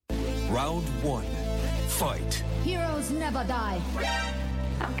Round one. Fight. Heroes never die.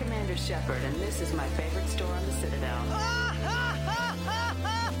 I'm Commander Shepard, and this is my favorite store on the Citadel.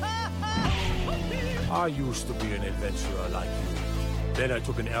 I used to be an adventurer like you. Then I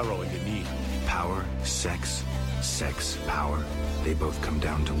took an arrow in the knee. Power, sex, power. They both come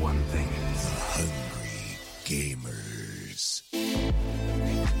down to one thing. Hungry gamers.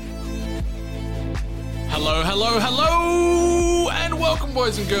 Hello, and welcome,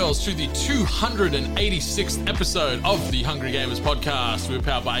 boys and girls, to the 286th episode of the Hungry Gamers podcast. We're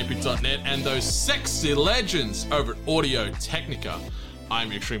powered by 8bit.net and those sexy legends over at Audio Technica. I'm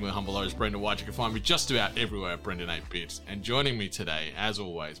your extremely humble host, Brendan White. You can find me just about everywhere at Brendan 8bit. And joining me today, as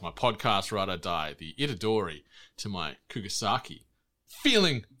always, my podcast Ride or Die, the Itadori to my Kugasaki.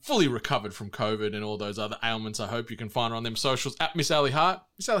 Feeling fully recovered from COVID and all those other ailments. I hope you can find her on them socials at Miss Allie Hart.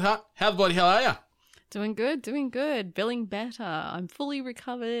 Miss Allie Hart, how the bloody hell are you? Doing good. Feeling better. I'm fully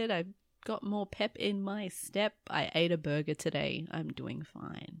recovered. I've got more pep in my step. I ate a burger today. I'm doing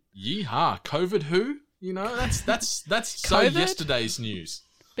fine. Yeehaw. COVID who? You know, that's so yesterday's news.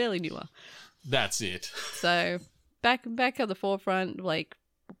 Barely newer. That's it. So back at the forefront, like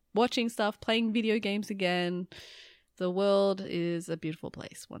watching stuff, playing video games again. The world is a beautiful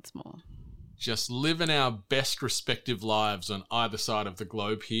place once more. Just living our best respective lives on either side of the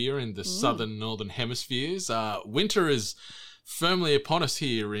globe here in the southern northern hemispheres. Winter is firmly upon us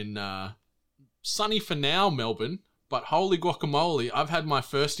here in sunny for now Melbourne, but holy guacamole, I've had my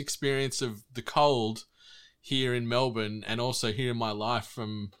first experience of the cold here in Melbourne and also here in my life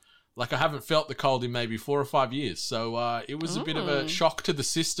from, like, I haven't felt the cold in maybe 4 or 5 years. So it was a bit of a shock to the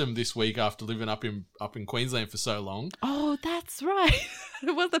system this week after living up in Queensland for so long. Oh, that's right.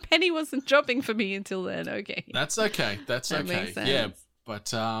 Well, the penny wasn't dropping for me until then. Okay. That's okay. That makes sense. Yeah.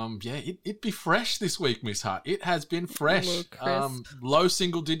 But it'd be fresh this week, Miss Hart. It has been fresh. Low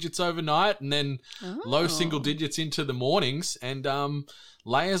single digits overnight, and then low single digits into the mornings, and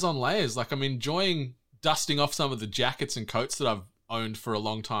layers on layers. Like, I'm enjoying dusting off some of the jackets and coats that I've owned for a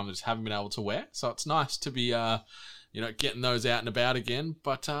long time that just haven't been able to wear. So it's nice to be getting those out and about again.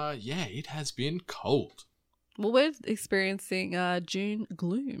 But it has been cold. Well, we're experiencing June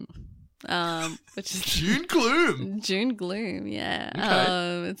gloom. Which is June gloom. June gloom, yeah.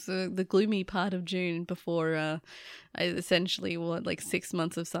 Okay. It's the gloomy part of June before essentially 6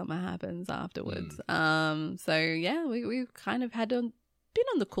 months of summer happens afterwards. We've kind of been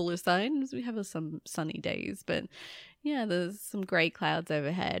on the cooler side. We have some sunny days, but yeah, there's some grey clouds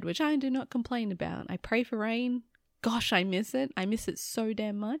overhead, which I do not complain about. I pray for rain. Gosh, I miss it. I miss it so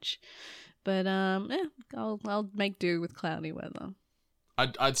damn much. But I'll make do with cloudy weather.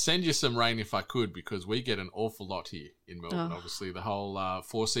 I'd send you some rain if I could, because we get an awful lot here in Melbourne. Obviously, the whole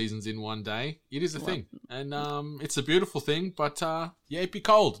 4 seasons in one day. It is a thing, and it's a beautiful thing. But it'd be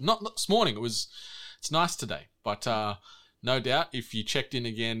cold. Not this morning. It's nice today, but no doubt if you checked in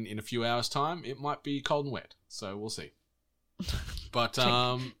again in a few hours' time, it might be cold and wet. So we'll see. But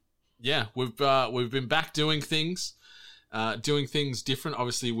we've been back doing things different.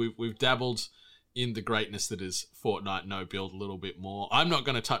 Obviously, we've dabbled in the greatness that is Fortnite no build a little bit more. I'm not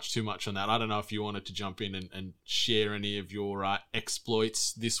going to touch too much on that. I don't know if you wanted to jump in and share any of your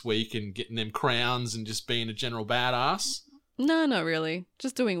exploits this week and getting them crowns and just being a general badass. No, not really.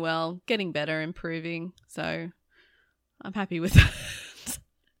 Just doing well, getting better, improving. So I'm happy with that.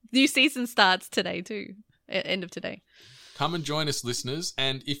 New season starts today too. End of today. Come and join us, listeners.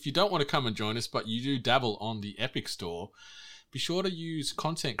 And if you don't want to come and join us, but you do dabble on the Epic Store, be sure to use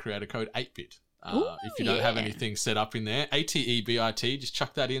content creator code 8bit. If you don't have anything set up in there, ATEBIT, just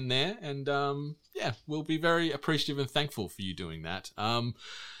chuck that in there, and we'll be very appreciative and thankful for you doing that.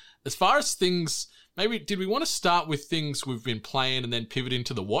 As far as things, maybe did we want to start with things we've been playing and then pivot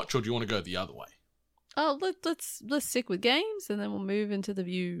into the watch, or do you want to go the other way? Oh, let's stick with games, and then we'll move into the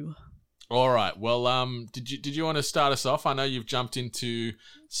view. All right. Well, did you want to start us off? I know you've jumped into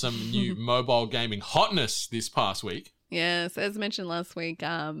some new mobile gaming hotness this past week. Yes, as mentioned last week,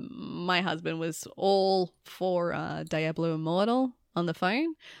 my husband was all for Diablo Immortal on the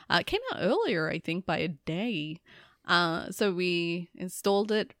phone. It came out earlier, I think, by a day. So we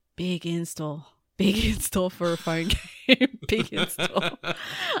installed it. Big install for a phone game. Big install.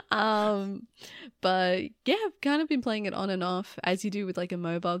 But yeah, I've kind of been playing it on and off as you do with like a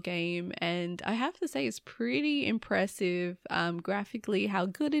mobile game, and I have to say it's pretty impressive graphically how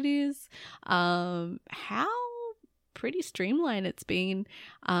good it is, how pretty streamlined it's been.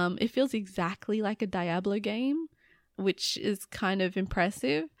 It feels exactly like a Diablo game, which is kind of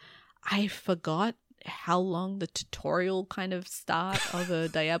impressive. I forgot how long the tutorial kind of start of a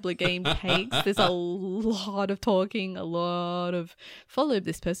Diablo game takes. There's a lot of talking, a lot of follow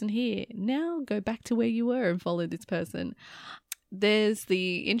this person here. Now go back to where you were and follow this person. There's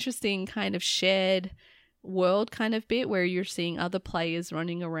the interesting kind of shared world kind of bit where you're seeing other players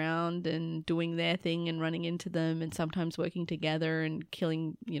running around and doing their thing and running into them and sometimes working together and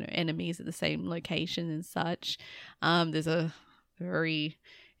killing, enemies at the same location and such. There's a very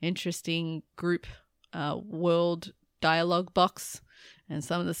interesting group world dialogue box, and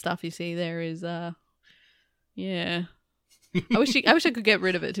some of the stuff you see there is yeah. I wish I could get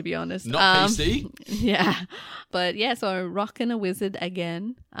rid of it, to be honest. Not PC. Yeah, but yeah. So I'm rocking a wizard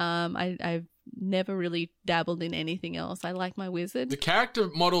again. I've never really dabbled in anything else. I like my wizard. The character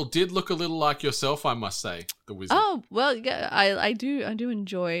model did look a little like yourself, I must say. The wizard. Oh well, yeah. I do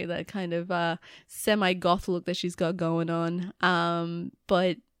enjoy that kind of semi-goth look that she's got going on.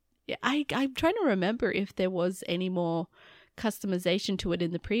 But I'm trying to remember if there was any more customization to it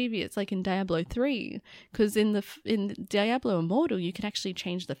in the previous, like in Diablo 3, because in Diablo Immortal you could actually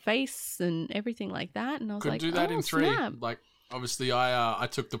change the face and everything like that, and I was Couldn't like, do that in 3. Snap. Like, obviously, I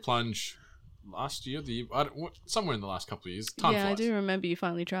took the plunge last year, somewhere in the last couple of years. Time yeah, flies. I do remember you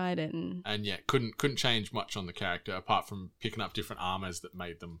finally tried it, and yeah, couldn't change much on the character apart from picking up different armors that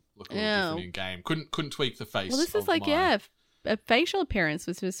made them look a little different in game. Couldn't tweak the face. Well, this is like a facial appearance,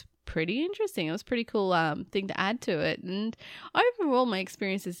 which was pretty interesting. It was a pretty cool thing to add to it, and overall my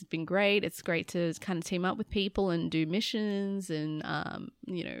experience has been great. It's great to kind of team up with people and do missions and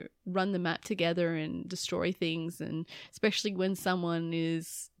run the map together and destroy things, and especially when someone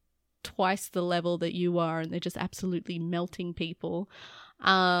is twice the level that you are and they're just absolutely melting people.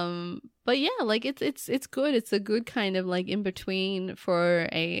 But yeah, like it's good. It's a good kind of like in between for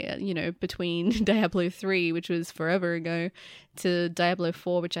a, between Diablo 3, which was forever ago, to Diablo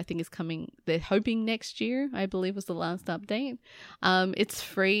 4, which I think is coming, they're hoping next year, I believe was the last update. It's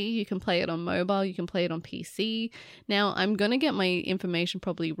free. You can play it on mobile. You can play it on PC. Now, I'm going to get my information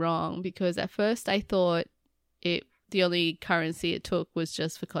probably wrong, because at first I thought the only currency it took was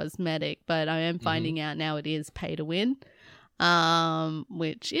just for cosmetic, but I am finding out now it is pay to win.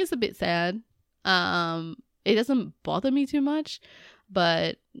 Which is a bit sad. It doesn't bother me too much,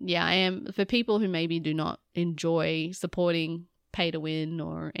 but yeah, I am, for people who maybe do not enjoy supporting pay to win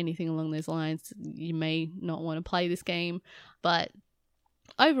or anything along those lines, you may not want to play this game, but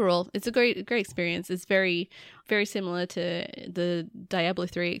overall, it's a great experience. It's very, very similar to the Diablo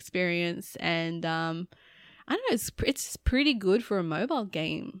 3 experience, and I don't know, it's pretty good for a mobile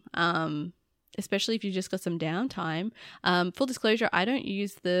game. Especially if you just got some downtime. Full disclosure, I don't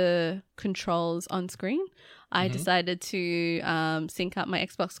use the controls on screen. I decided to sync up my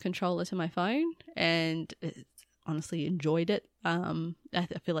Xbox controller to my phone, and honestly enjoyed it. I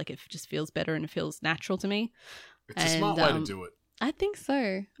feel like it just feels better and it feels natural to me. It's a smart way to do it. I think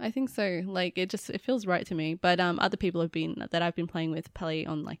so. Like it feels right to me. But other people I've been playing with play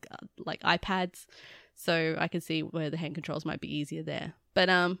on like iPads, so I can see where the hand controls might be easier there. But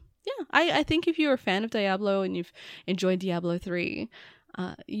yeah, I think if you're a fan of Diablo and you've enjoyed Diablo 3,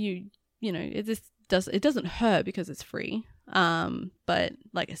 it doesn't hurt because it's free. But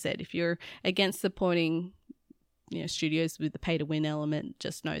like I said, if you're against supporting, studios with the pay to win element,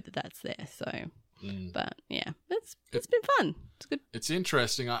 just know that that's there. So, but yeah, it's been fun. It's good. It's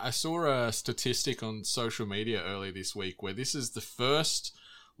interesting. I saw a statistic on social media earlier this week where this is the first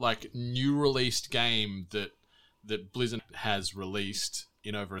like new released game that Blizzard has released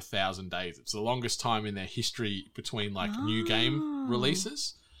in over 1,000 days. It's the longest time in their history between like new game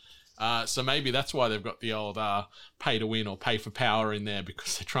releases. So maybe that's why they've got the old pay to win or pay for power in there,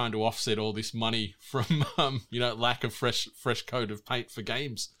 because they're trying to offset all this money from lack of fresh coat of paint for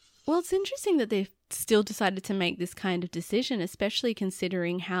games. Well, it's interesting that they've still decided to make this kind of decision, especially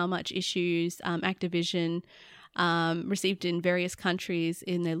considering how much issues Activision received in various countries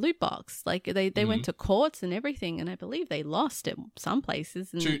in their loot box. Like they went to courts and everything, and I believe they lost at some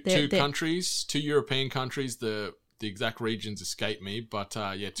places. And two European countries. The exact regions escape me, but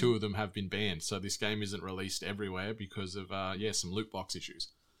two of them have been banned. So this game isn't released everywhere because of some loot box issues.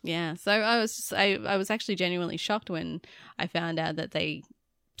 Yeah, so I was actually genuinely shocked when I found out that they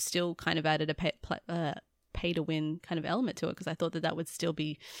still kind of added a pay to win kind of element to it, because I thought that would still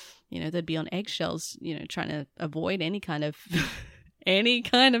be, they'd be on eggshells, trying to avoid any kind of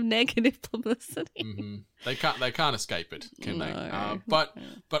negative publicity. They can't escape it, can they? But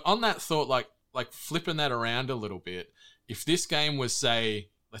on that thought, like flipping that around a little bit, if this game was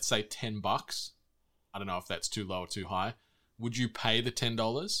let's say $10, I don't know if that's too low or too high, would you pay the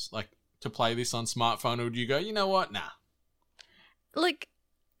 $10 like to play this on smartphone, or would you go, you know what, nah? Like,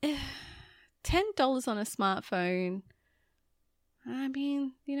 $10 on a smartphone. I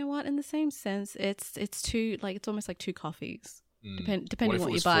mean, you know what? In the same sense, it's almost like 2 coffees. Depending on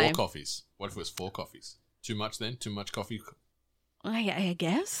what you buy. What if it was 4 coffees? What if it was 4 coffees? Too much then? Too much coffee? I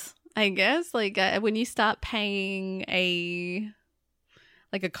guess. Like when you start paying a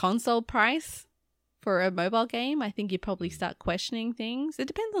console price for a mobile game, I think you probably start questioning things. It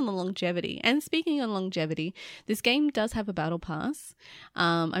depends on the longevity. And speaking on longevity, this game does have a battle pass.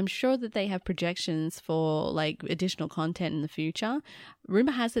 I'm sure that they have projections for like additional content in the future.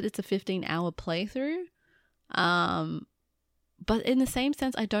 Rumor has it it's a 15-hour playthrough. But in the same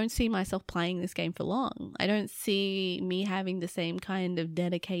sense, I don't see myself playing this game for long. I don't see me having the same kind of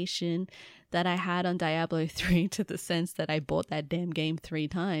dedication that I had on Diablo 3 to the sense that I bought that damn game 3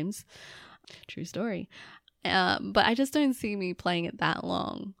 times. True story. But I just don't see me playing it that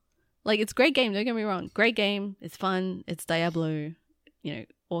long. Like, it's a great game, don't get me wrong. Great game, it's fun, it's Diablo,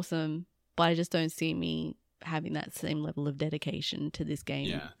 awesome. But I just don't see me having that same level of dedication to this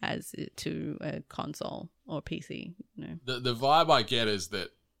game as to a console or PC. The vibe I get is that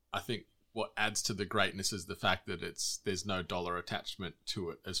I think what adds to the greatness is the fact that there's no dollar attachment to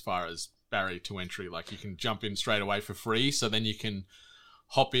it as far as barrier to entry. Like, you can jump in straight away for free, so then you can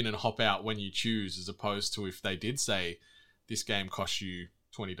hop in and hop out when you choose, as opposed to if they did say this game costs you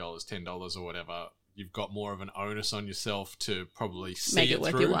 $20, $10 or whatever, you've got more of an onus on yourself to probably see it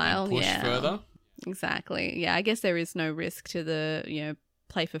worth through your while. and push further. Exactly. Yeah, I guess there is no risk to the,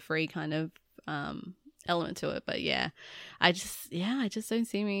 play for free kind of element to it. But I just don't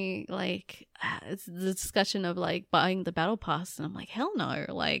see me like, it's the discussion of like buying the battle pass, and I'm like, hell no.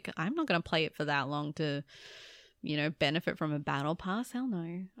 Like, I'm not going to play it for that long to, benefit from a battle pass. Hell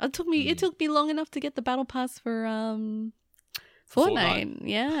no. It took me long enough to get the battle pass for Fortnite.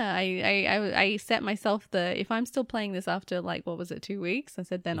 Yeah, I set myself if I'm still playing this after like, what was it, 2 weeks? I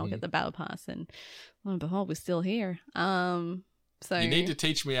said then I'll get the battle pass, and lo and behold, we're still here. So you need to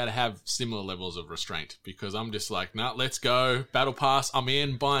teach me how to have similar levels of restraint, because I'm just like, nah, let's go, battle pass, I'm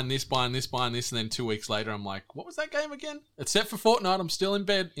in, buying this, and then 2 weeks later I'm like, what was that game again? Except for Fortnite, I'm still in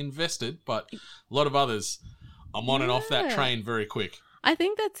bed invested, but a lot of others, I'm on and off that train very quick. I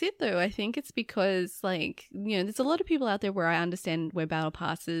think that's it, though. I think it's because, like, there's a lot of people out there where I understand where battle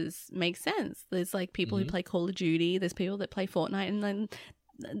passes make sense. There's, like, people who play Call of Duty. There's people that play Fortnite.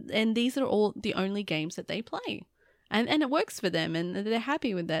 And these are all the only games that they play. And it works for them, and they're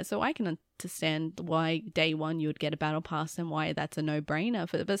happy with that. So I can understand why day one you would get a battle pass and why that's a no-brainer.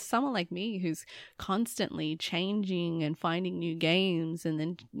 But someone like me who's constantly changing and finding new games and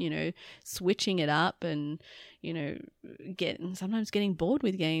then, switching it up and, sometimes getting bored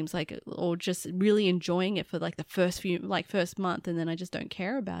with games, like, or just really enjoying it for like the first month, and then I just don't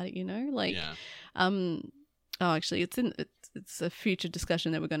care about it, actually, it's a future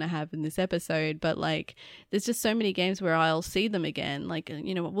discussion that we're going to have in this episode, but like, there's just so many games where I'll see them again. Like,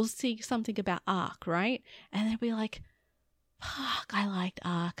 we'll see something about Ark, right? And then we'll be like, fuck, I liked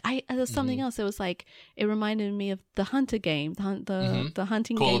Ark. There's something else. It was like, it reminded me of the Hunter game, the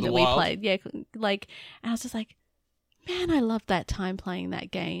hunting Call game that we Wild. played. Yeah, like, and I was just like, man, I loved that time playing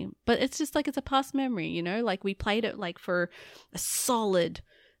that game. But it's just like, it's a past memory, like we played it like for a solid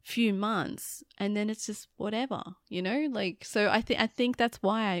few months, and then it's just whatever, like, so I think that's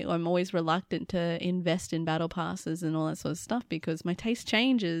why I'm always reluctant to invest in battle passes and all that sort of stuff, because my taste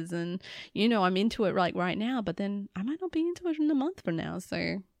changes, and I'm into it right now, but then I might not be into it in a month from now.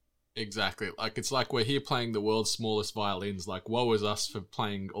 So exactly, like, it's like we're here playing the world's smallest violins. Like, woe is us for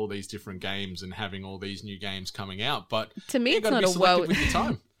playing all these different games and having all these new games coming out, but to me it's not a woe with your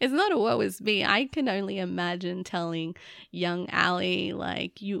time. It's not a woe is me. I can only imagine telling young Ali,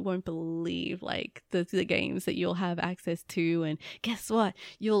 like, you won't believe, like, the games that you'll have access to, and guess what?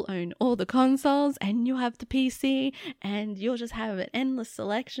 You'll own all the consoles, and you'll have the PC, and you'll just have an endless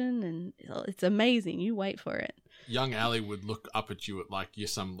selection, and it's amazing. You wait for it. Young Ali would look up at you like you're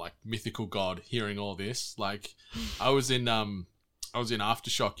some like mythical god hearing all this. Like, I was in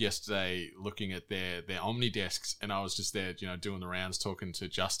Aftershock yesterday looking at their Omni desks, and I was just there, doing the rounds, talking to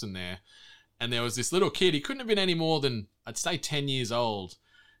Justin there. And there was this little kid, he couldn't have been any more than, I'd say, 10 years old.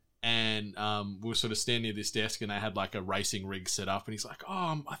 And we were sort of standing at this desk, and they had like a racing rig set up, and he's like,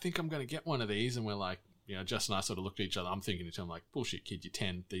 oh, I think I'm going to get one of these. And we're like, Justin and I sort of looked at each other. I'm thinking to him like, bullshit, kid, you're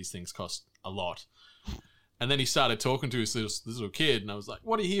 10. These things cost a lot. And then he started talking to this little kid, and I was like,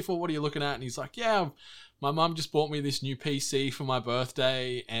 what are you here for? What are you looking at? And he's like, yeah, my mum just bought me this new PC for my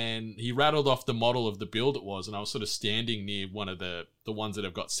birthday. And he rattled off the model of the build it was, and I was sort of standing near one of the ones that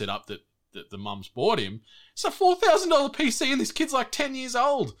have got set up that the mum's bought him. It's a $4,000 PC, and this kid's like 10 years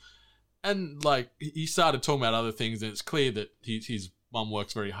old. And like, he started talking about other things, and it's clear that he's mum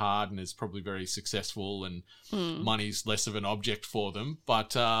works very hard and is probably very successful, and money's less of an object for them.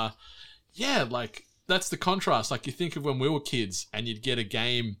 But yeah, like that's the contrast. Like you think of when we were kids and you'd get a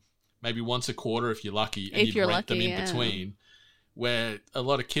game maybe once a quarter if you're lucky, and you'd rent them in between. Where a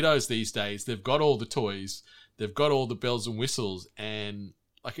lot of kiddos these days, they've got all the toys, they've got all the bells and whistles, and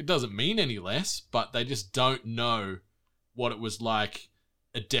like it doesn't mean any less, but they just don't know what it was like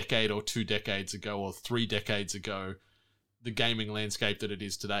a decade or 2 decades ago or 3 decades ago, the gaming landscape that it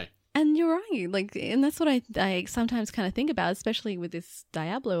is today. And you're right, like, and that's what I sometimes kind of think about, especially with this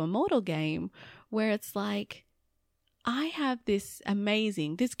Diablo Immortal game, where it's like, I have this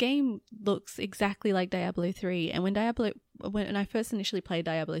game looks exactly like Diablo 3, and when I first initially played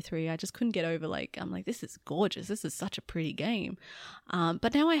Diablo 3, I just couldn't get over, like, I'm like, this is gorgeous, this is such a pretty game.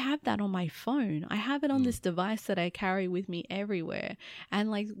 But now I have that on my phone. I have it on this device that I carry with me everywhere.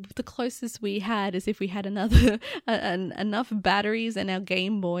 And like the closest we had is if we had another enough batteries in our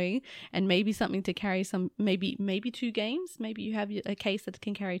Game Boy and maybe something to carry maybe 2 games. Maybe you have a case that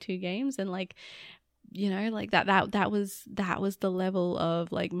can carry 2 games, and like, you know, like that was the level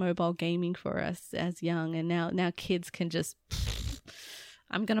of like mobile gaming for us as young. And now kids can just,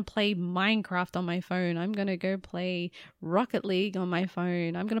 I'm going to play Minecraft on my phone. I'm going to go play Rocket League on my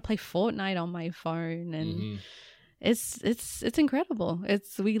phone. I'm going to play Fortnite on my phone. And it's incredible.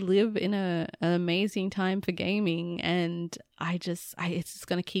 We live in an amazing time for gaming, and it's just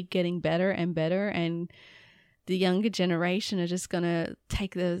going to keep getting better and better. And the younger generation are just going to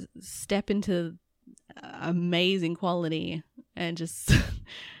take the step into amazing quality, and just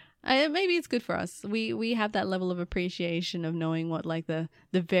maybe it's good for us. We have that level of appreciation of knowing what like the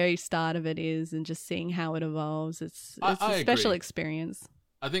very start of it is, and just seeing how it evolves. It's a special experience.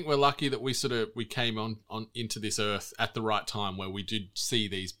 I think we're lucky that we came on into this earth at the right time, where we did see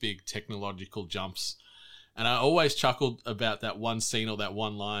these big technological jumps. And I always chuckled about that one scene or that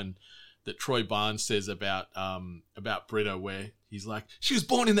one line that Troy Barnes says about Britta, where he's like, she was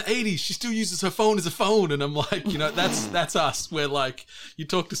born in the 80s, she still uses her phone as a phone. And I'm like, you know, that's us. Where like you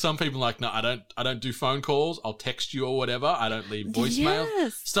talk to some people like, no, I don't do phone calls, I'll text you or whatever, I don't leave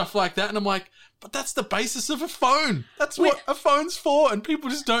voicemail, stuff like that. And I'm like, but that's the basis of a phone. That's what a phone's for, and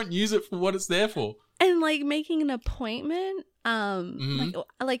people just don't use it for what it's there for. And like making an appointment,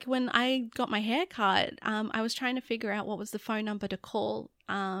 like when I got my hair cut, I was trying to figure out what was the phone number to call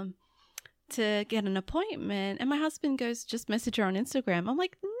to get an appointment, and my husband goes, just message her on Instagram. I'm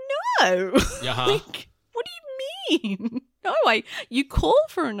like, no. Like, what do you mean? No, you call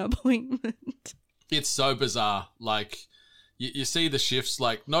for an appointment. It's so bizarre. Like you see the shifts,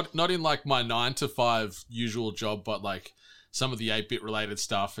 like not in like my 9 to 5 usual job, but like some of the 8-bit related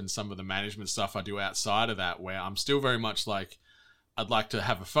stuff and some of the management stuff I do outside of that, where I'm still very much like, I'd like to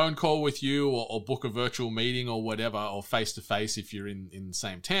have a phone call with you or book a virtual meeting or whatever, or face to face if you're in the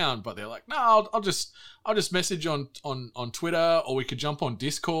same town. But they're like, no, I'll just message on Twitter, or we could jump on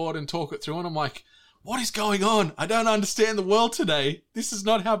Discord and talk it through. And I'm like, what is going on? I don't understand the world today. This is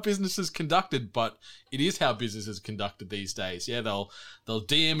not how business is conducted, but it is how business is conducted these days. Yeah, they'll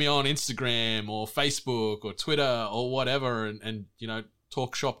DM me on Instagram or Facebook or Twitter or whatever, and you know,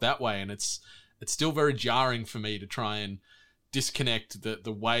 talk shop that way. And it's still very jarring for me to try and disconnect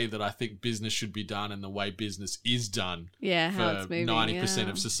the way that I think business should be done and the way business is done. Yeah, for how it's moving, 90%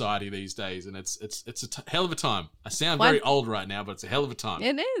 of society these days, and it's a hell of a time. I sound very old right now, but it's a hell of a time.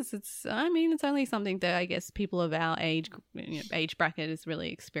 It is. It's only something that I guess people of our age bracket is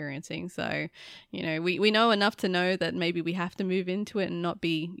really experiencing. So, you know, we know enough to know that maybe we have to move into it and not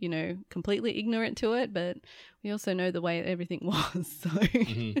be, you know, completely ignorant to it, but we also know the way everything was. So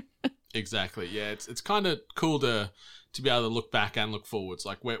Exactly. Yeah, it's kind of cool to be able to look back and look forwards.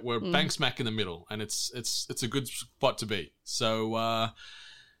 Like we're bang smack in the middle, and it's a good spot to be. So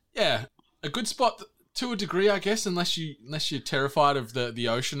yeah, a good spot to a degree, I guess, unless you're terrified of the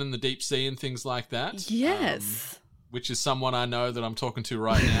ocean and the deep sea and things like that. Yes. Which is someone I know that I'm talking to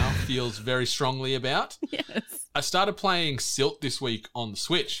right now feels very strongly about. Yes. I started playing Silt this week on the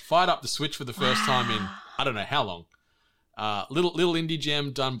Switch. Fired up the Switch for the first time in I don't know how long. Little indie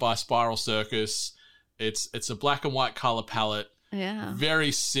gem done by Spiral Circus. It's a black and white color palette. Yeah.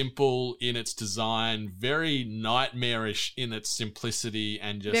 Very simple in its design, very nightmarish in its simplicity,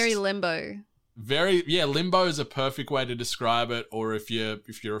 and just very Limbo. Limbo is a perfect way to describe it. Or if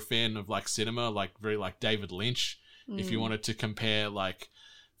you're a fan of like cinema, like very like David Lynch, if you wanted to compare like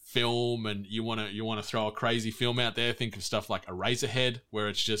film and you want to throw a crazy film out there, think of stuff like Eraserhead, where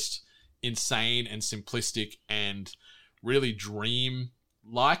it's just insane and simplistic and really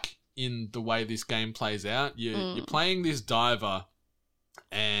dream-like in the way this game plays out. You're playing this diver,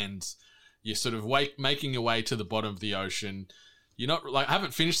 and you're sort of making your way to the bottom of the ocean. you're not like, I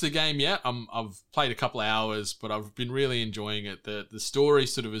haven't finished the game yet. I've played a couple of hours, but I've been really enjoying it. The story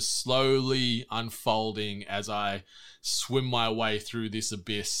sort of is slowly unfolding as I swim my way through this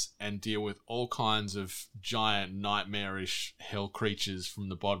abyss and deal with all kinds of giant nightmarish hell creatures from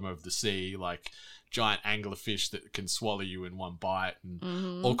the bottom of the sea, like giant anglerfish that can swallow you in one bite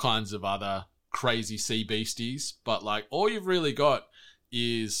and all kinds of other crazy sea beasties. But like, all you've really got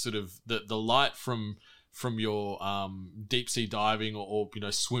is sort of the light from your deep sea diving or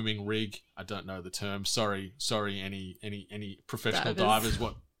swimming rig. I don't know the term. Sorry, any professional divers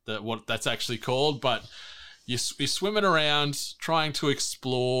what that's actually called. But you're swimming around trying to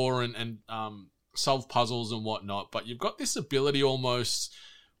explore and solve puzzles and whatnot. But you've got this ability almost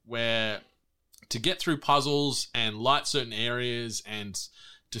where to get through puzzles and light certain areas and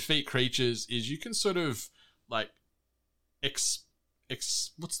defeat creatures is you can sort of like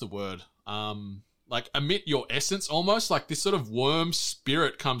what's the word? Like emit your essence almost, like this sort of worm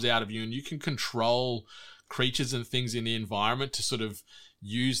spirit comes out of you and you can control creatures and things in the environment to sort of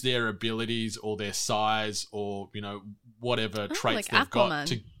use their abilities or their size or, whatever traits like they've Aquaman. got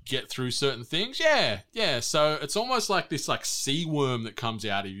to get through certain things. Yeah. So it's almost like this like sea worm that comes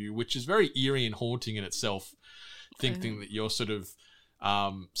out of you, which is very eerie and haunting in itself, thinking that you're sort of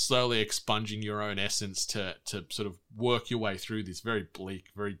slowly expunging your own essence to sort of work your way through this very bleak,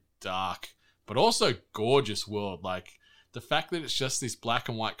 very dark, but also gorgeous world. Like the fact that it's just this black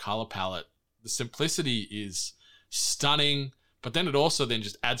and white color palette, the simplicity is stunning, but then it also then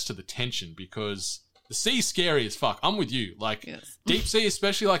just adds to the tension because the sea's scary as fuck. I'm with you. Like deep sea,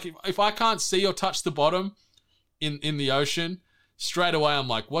 especially, like if I can't see or touch the bottom in the ocean, straight away I'm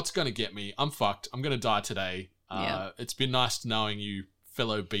like, what's going to get me? I'm fucked. I'm going to die today. It's been nice knowing you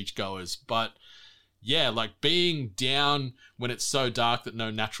fellow beachgoers, but yeah, like being down when it's so dark that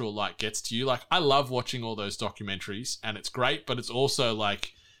no natural light gets to you. Like I love watching all those documentaries and it's great, but it's also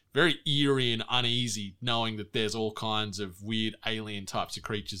like very eerie and uneasy knowing that there's all kinds of weird alien types of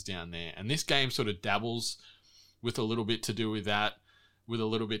creatures down there. And this game sort of dabbles with a little bit to do with that, with a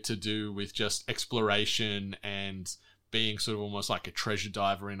little bit to do with just exploration and being sort of almost like a treasure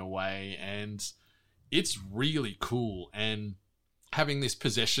diver in a way. And it's really cool. And having this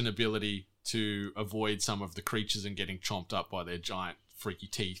possession ability to avoid some of the creatures and getting chomped up by their giant freaky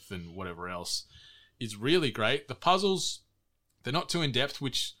teeth and whatever else is really great. The puzzles, they're not too in-depth,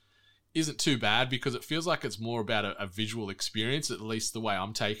 which isn't too bad because it feels like it's more about a visual experience, at least the way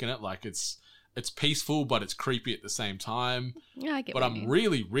I'm taking it. Like it's peaceful, but it's creepy at the same time. Yeah, I get but what I'm you mean.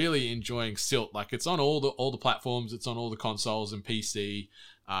 really, really enjoying Silt. Like it's on all the platforms. It's on all the consoles and PC.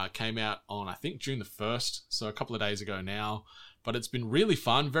 Came out on, I think, June the 1st, so a couple of days ago now. But it's been really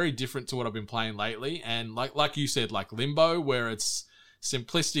fun, very different to what I've been playing lately. And like you said, like Limbo, where it's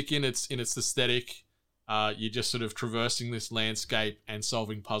simplistic in its aesthetic. You're just sort of traversing this landscape and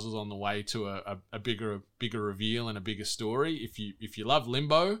solving puzzles on the way to a bigger reveal and a bigger story. If you love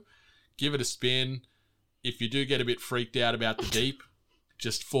Limbo, give it a spin. If you do get a bit freaked out about the deep,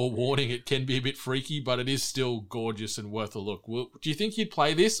 just forewarning, it can be a bit freaky, but it is still gorgeous and worth a look. Do you think you'd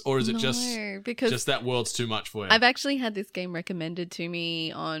play this, or is it just that world's too much for you? I've actually had this game recommended to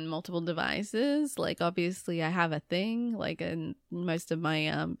me on multiple devices. Like, obviously, I have a thing. Like, and most of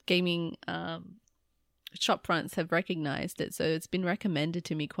my gaming shop fronts have recognized it, so it's been recommended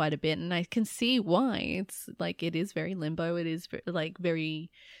to me quite a bit, and I can see why. It's like, it is very Limbo, it is like very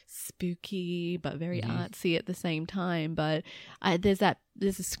spooky but very artsy at the same time. But there's a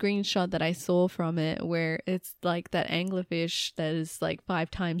screenshot that I saw from it where it's like that anglerfish that is like 5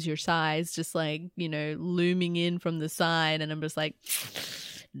 times your size, just like, looming in from the side, and I'm just like,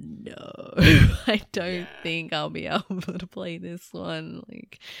 no, I don't think I'll be able to play this one.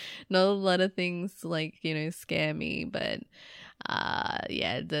 Like, not a lot of things like, scare me, but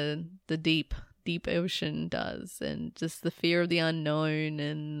the deep ocean does, and just the fear of the unknown,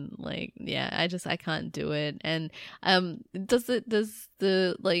 and like, I can't do it. And does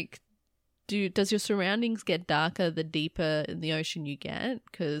your surroundings get darker the deeper in the ocean you get?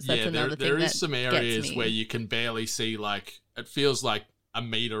 Because that's another thing. There is some areas where you can barely see, like, it feels like a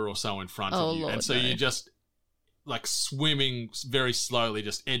meter or so in front of you. Lord, and so you're just like swimming very slowly,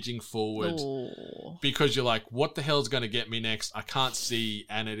 just edging forward because you're like, what the hell is going to get me next? I can't see.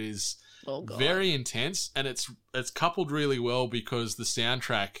 And it is very intense, and it's coupled really well because the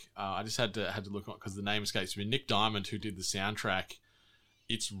soundtrack, I just had to look on because the name escapes me. Nick Diamond, who did the soundtrack,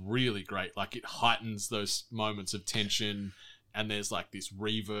 it's really great. Like, it heightens those moments of tension, and there's like this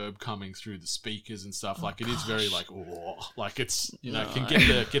reverb coming through the speakers and stuff. Like, it is very like, like it's, can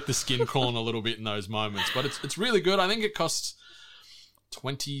get the skin crawling a little bit in those moments. But it's really good. I think it costs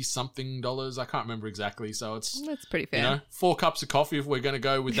 $20 something. I can't remember exactly. So That's pretty fair. You know, 4 cups of coffee if we're going to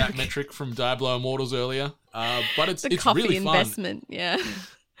go with that metric from Diablo Immortals earlier. But it's coffee really investment, fun. Yeah.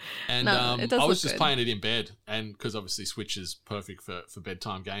 And it I does was look just good. playing it in bed, and because obviously Switch is perfect for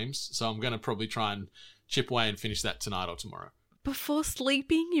bedtime games, so I'm going to probably try and chip away and finish that tonight or tomorrow. Before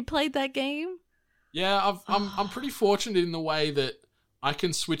sleeping, you played that game? Yeah, I'm pretty fortunate in the way that I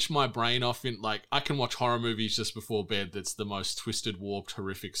can switch my brain off in, like, I can watch horror movies just before bed that's the most twisted, warped,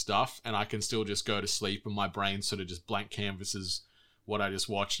 horrific stuff, and I can still just go to sleep and my brain sort of just blank canvases what I just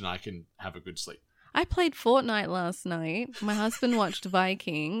watched and I can have a good sleep. I played Fortnite last night. My husband watched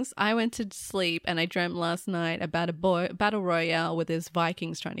Vikings. I went to sleep and I dreamt last night about a battle royale with his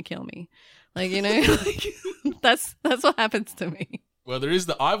Vikings trying to kill me. Like, you know, like, that's what happens to me. Well, there is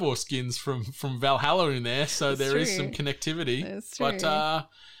the Ivor skins from Valhalla in there, so there is some connectivity. That's true. But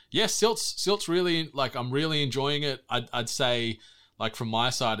yeah, Silt's really, like, I'm really enjoying it. I'd say, like, from my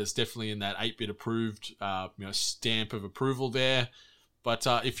side, it's definitely in that 8-bit approved, stamp of approval there. But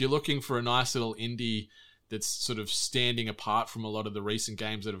if you're looking for a nice little indie that's sort of standing apart from a lot of the recent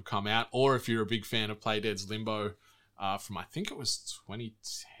games that have come out, or if you're a big fan of Playdead's Limbo, from I think it was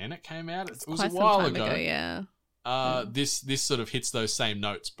 2010 it came out. It was a while ago. Yeah. This sort of hits those same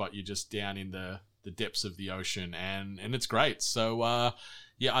notes, but you're just down in the depths of the ocean, and it's great. So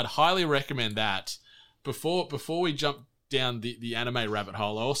yeah, I'd highly recommend that. Before we jump down the anime rabbit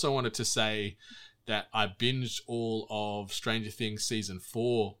hole, I also wanted to say that I binged all of Stranger Things season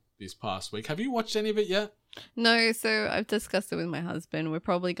 4 this past week. Have you watched any of it yet? No, so I've discussed it with my husband. We're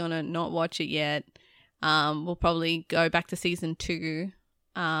probably gonna not watch it yet. We'll probably go back to season 2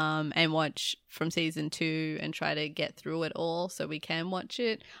 and watch from season 2 and try to get through it all so we can watch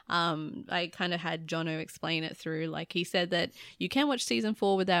it. I kind of had Jono explain it through. Like, he said that you can watch season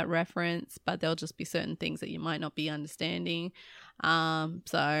 4 without reference, but there'll just be certain things that you might not be understanding.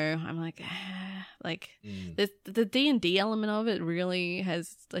 So I'm like, the D&D element of it really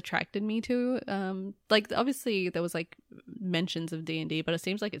has attracted me to, like, obviously there was like mentions of D&D, but it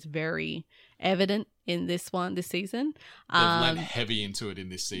seems like it's very evident in this season. They've lent heavy into it in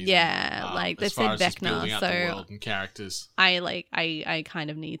this season. Yeah, like they said building Vecna, out so the world and characters. I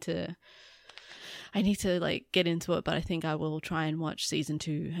kind of need to like get into it, but I think I will try and watch season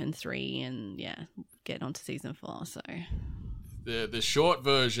 2 and 3 and get onto season 4. So the short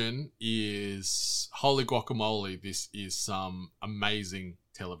version is holy guacamole. This is some amazing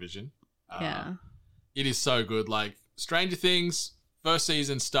television. It is so good. Like, Stranger Things, first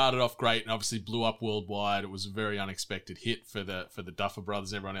season started off great and obviously blew up worldwide. It was a very unexpected hit for the Duffer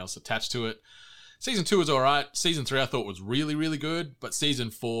Brothers and everyone else attached to it. Season 2 was all right. Season 3 I thought was really, really good, but season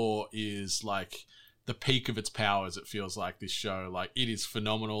 4 is like the peak of its powers, it feels like, this show. Like, it is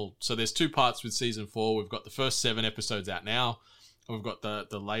phenomenal. So there's 2 parts with season 4. We've got the first 7 episodes out now. And we've got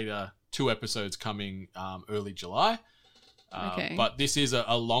the later 2 episodes coming early July. Okay. But this is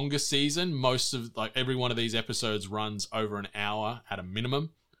a longer season. Most of, like, every one of these episodes runs over an hour at a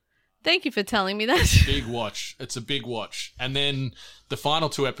minimum. Thank you for telling me that. Big watch. It's a big watch. And then the final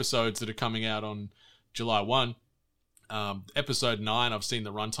 2 episodes that are coming out on July 1, episode 9, I've seen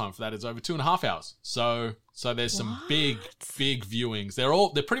the runtime for that is over 2.5 hours. So there's some big viewings.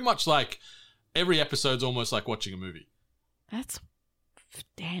 They're pretty much like, every episode's almost like watching a movie. That's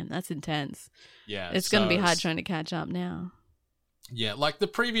intense. Yeah. It's going to be hard trying to catch up now. Yeah, like the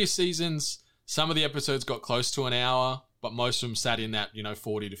previous seasons, some of the episodes got close to an hour, but most of them sat in that,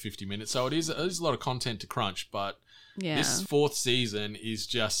 40 to 50 minutes. So it is a lot of content to crunch, but this 4th season is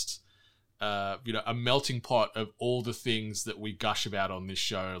just, a melting pot of all the things that we gush about on this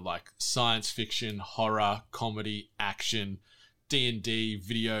show, like science fiction, horror, comedy, action, D&D,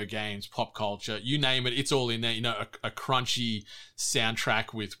 video games, pop culture, you name it, it's all in there. A crunchy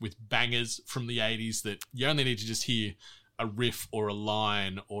soundtrack with bangers from the 80s that you only need to just hear a riff or a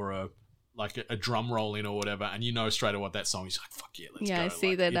line or a drum roll in or whatever, and you know straight away what that song is. Like, fuck yeah, let's go. Yeah, I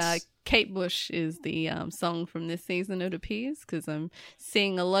see that Kate Bush is the song from this season, it appears, because I'm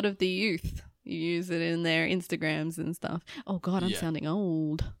seeing a lot of the youth use it in their Instagrams and stuff. Oh God, I'm sounding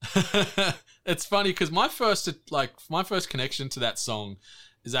old. It's funny because my first connection to that song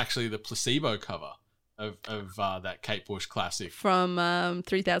is actually the Placebo cover of that Kate Bush classic from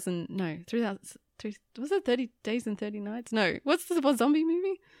 3000. Was it 30 Days and 30 Nights? No, what's the zombie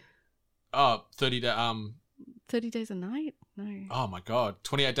movie? Oh, 30 Days a Night? No. Oh my God,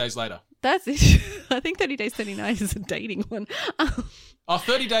 28 Days Later. That's it. I think 30 Days, 30 Nights is a dating one.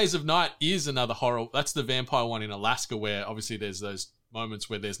 30 Days of Night is another horror. That's the vampire one in Alaska where obviously there's those moments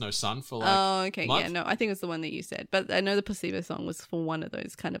where there's no sun for like okay. month. Yeah, no, I think it was the one that you said. But I know the Placebo song was for one of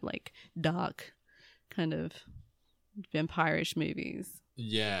those kind of like dark kind of vampire-ish movies.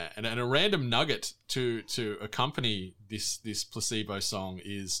 Yeah, and a random nugget to accompany this placebo song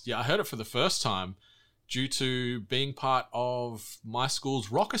is, I heard it for the first time due to being part of my school's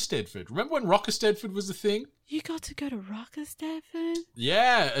Rockestedford. Remember when Rockestedford was a thing? You got to go to Rockestedford?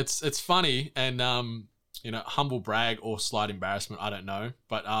 Yeah, it's funny, and humble brag or slight embarrassment, I don't know,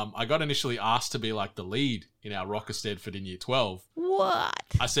 but I got initially asked to be like the lead in our Rockestedford in year 12. What?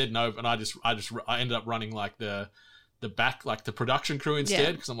 I said no, and I ended up running like the back, like the production crew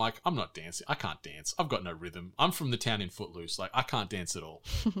instead, because I'm like, I'm not dancing. I can't dance. I've got no rhythm. I'm from the town in Footloose. Like, I can't dance at all.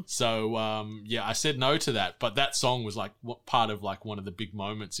 So, I said no to that. But that song was like part of like one of the big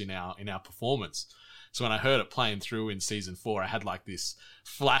moments in our performance. So when I heard it playing through in season 4, I had like this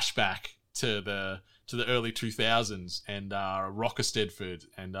flashback to the early 2000s and Rockestedford.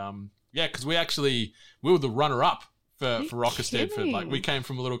 And because we were the runner-up for Rockestedford. Like, we came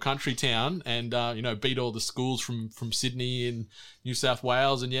from a little country town and beat all the schools from Sydney and New South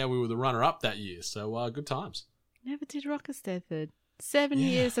Wales, and we were the runner-up that year. So good times. Never did Rockestedford. 7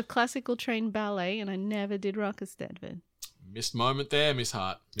 years of classical trained ballet, and I never did Rockestedford. Missed moment there, Miss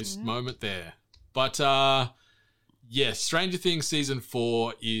Hart. Missed moment there. But Stranger Things season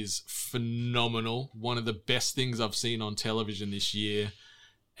 4 is phenomenal. One of the best things I've seen on television this year.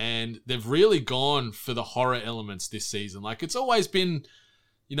 And they've really gone for the horror elements this season. Like, it's always been,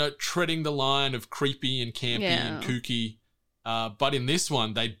 treading the line of creepy and campy and kooky. But in this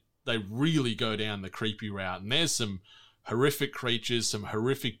one, they really go down the creepy route. And there's some horrific creatures, some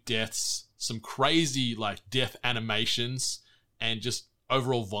horrific deaths, some crazy, like, death animations, and just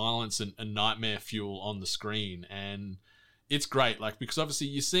overall violence and nightmare fuel on the screen. And it's great, like, because obviously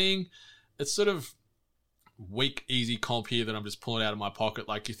you're seeing, it's sort of weak, easy comp here that I'm just pulling out of my pocket.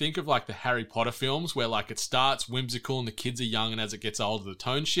 Like, you think of like the Harry Potter films where like it starts whimsical and the kids are young, and as it gets older the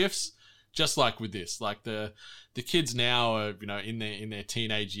tone shifts. Just like with this, like the kids now are in their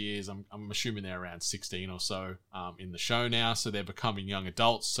teenage years. I'm assuming they're around 16 or so in the show now, so they're becoming young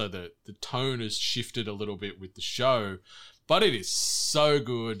adults. So the tone has shifted a little bit with the show, but it is so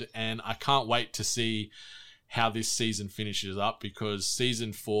good, and I can't wait to see how this season finishes up, because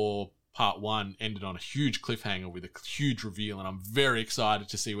season 4 Part 1 ended on a huge cliffhanger with a huge reveal, and I'm very excited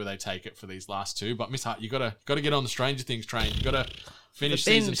to see where they take it for these last 2. But Miss Hart, you gotta get on the Stranger Things train. You gotta finish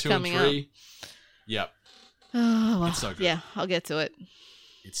season 2 and 3. Yep. Oh, well, it's so good. Yeah, I'll get to it.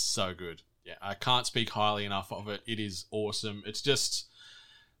 It's so good. Yeah, I can't speak highly enough of it. It is awesome. It's just,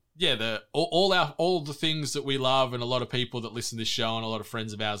 all the things that we love, and a lot of people that listen to this show and a lot of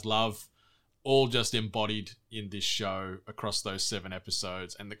friends of ours love, all just embodied in this show across those 7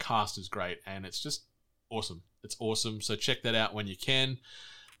 episodes. And the cast is great, and it's just awesome. It's awesome. So check that out when you can.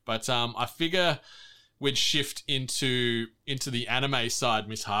 But I figure we'd shift into the anime side,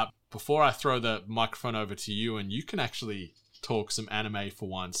 Miss Hart, before I throw the microphone over to you and you can actually talk some anime for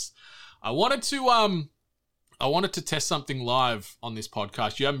once. I wanted to test something live on this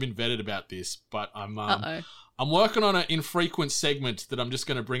podcast. You haven't been vetted about this, but I'm working on an infrequent segment that I'm just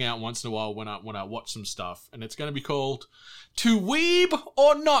going to bring out once in a while when I watch some stuff, and it's going to be called To Weeb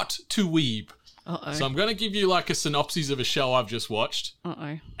or Not To Weeb. Uh-oh. So I'm going to give you like a synopsis of a show I've just watched,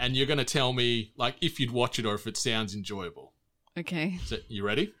 and you're going to tell me like if you'd watch it or if it sounds enjoyable. Okay. So you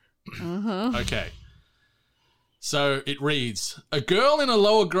ready? Uh-huh. Okay. So it reads, a girl in a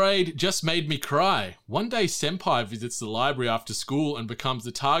lower grade just made me cry. One day Senpai visits the library after school and becomes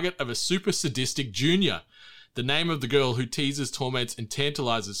the target of a super sadistic junior. The name of the girl who teases, torments, and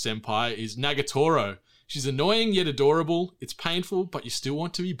tantalizes Senpai is Nagatoro. She's annoying yet adorable. It's painful, but you still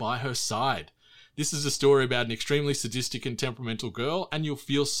want to be by her side. This is a story about an extremely sadistic and temperamental girl, and you'll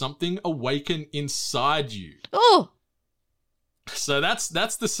feel something awaken inside you. Oh! So that's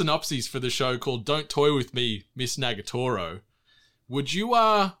the synopsis for the show called Don't Toy With Me, Miss Nagatoro. Would you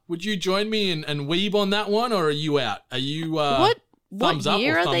join me and weeb on that one, or are you out? Are you thumbs up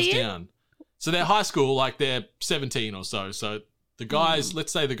or thumbs down? So they're high school, like they're 17 or so. So the guys,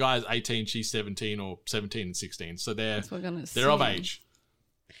 let's say the guy's 18, she's 17, or 17 and 16. So they're of age.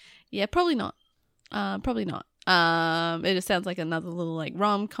 Yeah, probably not. Probably not. It just sounds like another little like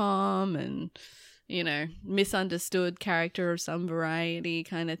rom-com and, misunderstood character of some variety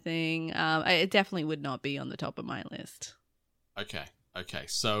kind of thing. It definitely would not be on the top of my list. Okay.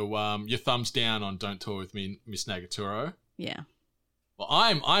 So your thumbs down on Don't Toy With Me, Miss Nagatoro? Yeah. Well,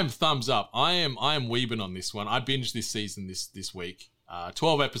 I'm thumbs up. I am weebing on this one. I binged this season this week.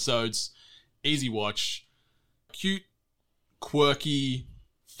 12 episodes, easy watch, cute, quirky,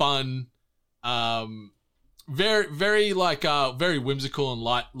 fun, very very very whimsical and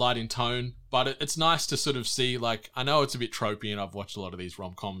light in tone. But it's nice to sort of see, like, I know it's a bit tropey, and I've watched a lot of these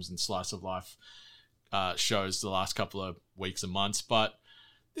rom-coms and slice of life shows the last couple of weeks and months, but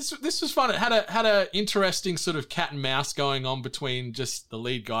This was fun. It had a interesting sort of cat and mouse going on between just the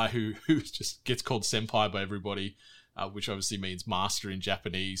lead guy who just gets called Senpai by everybody, which obviously means master in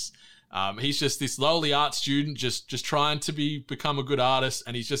Japanese. He's just this lowly art student, just trying to become a good artist,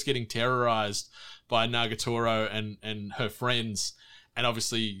 and he's just getting terrorized by Nagatoro and her friends. And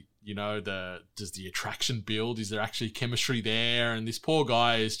obviously, you know, does the attraction build? Is there actually chemistry there? And this poor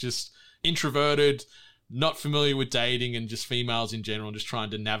guy is just introverted, not familiar with dating and just females in general, and just trying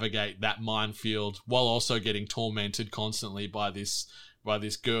to navigate that minefield while also getting tormented constantly by this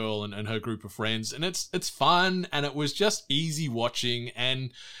girl and her group of friends. And it's fun, and it was just easy watching.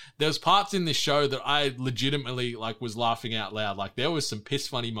 And there's parts in this show that I legitimately was laughing out loud. Like, there was some piss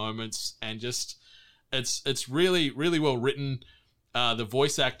funny moments, and just it's really, really well written. The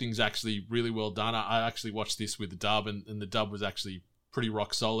voice acting's actually really well done. I actually watched this with the dub, and the dub was actually pretty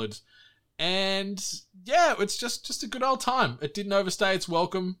rock solid. And yeah, it's just a good old time. It didn't overstay its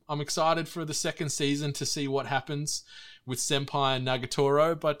welcome. I'm excited for the second season to see what happens with Senpai and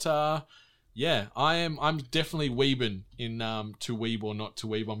Nagatoro. But yeah, I'm definitely weebing in to weeb or not to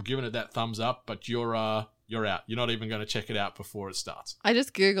weeb. I'm giving it that thumbs up, but you're out. You're not even going to check it out before it starts. I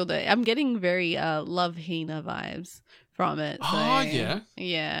just Googled it. I'm getting very Love Hina vibes from it. So, oh, yeah.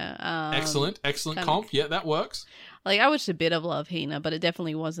 Yeah. Excellent comp. Yeah, that works. Like, I watched a bit of Love Hina, but it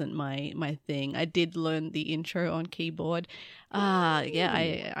definitely wasn't my thing. I did learn the intro on keyboard. Yeah,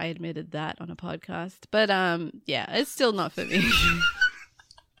 I admitted that on a podcast. But yeah, it's still not for me.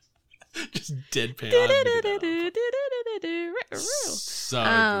 Just deadpan. So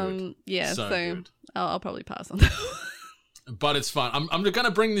good. Yeah, so good. I'll probably pass on that. But it's fun. I'm going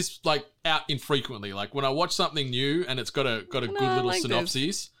to bring this out infrequently. Like, when I watch something new and it's got a good little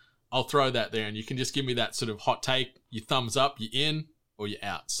synopsis, I'll throw that there, and you can just give me that sort of hot take. You thumbs up, you're in, or you're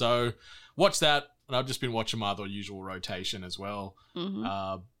out. So watch that. And I've just been watching my other usual rotation as well.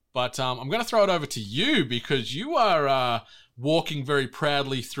 Mm-hmm. But I'm going to throw it over to you, because you are walking very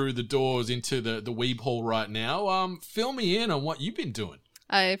proudly through the doors into the Weeb Hall right now. Fill me in on what you've been doing.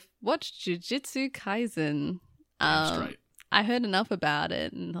 I've watched Jujutsu Kaisen. Straight. I heard enough about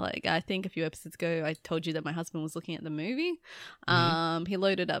it, and I think a few episodes ago I told you that my husband was looking at the movie. Mm-hmm. He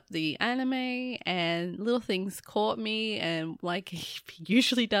loaded up the anime, and little things caught me, and like he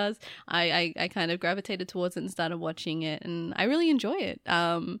usually does, I kind of gravitated towards it and started watching it, and I really enjoy it.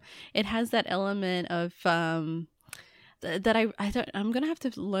 It has that element of that I'm gonna have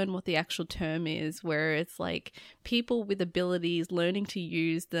to learn what the actual term is, where it's like people with abilities learning to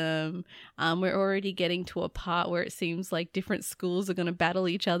use them. We're already getting to a part where it seems like different schools are gonna battle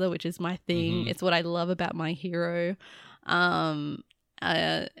each other, which is my thing. Mm-hmm. It's what I love about My Hero. And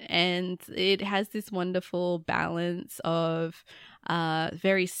it has this wonderful balance of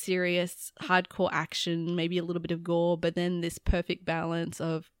very serious, hardcore action, maybe a little bit of gore, but then this perfect balance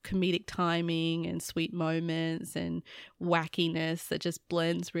of comedic timing and sweet moments and wackiness that just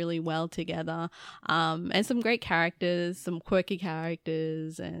blends really well together. And some great characters, some quirky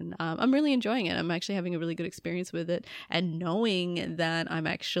characters, and I'm really enjoying it. I'm actually having a really good experience with it, and knowing that I'm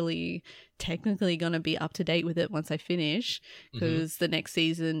actually technically going to be up to date with it once I finish, because the next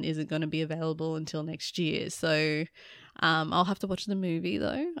season isn't going to be available until next year. So I'll have to watch the movie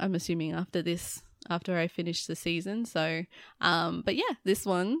though, I'm assuming after I finish the season. So but yeah, this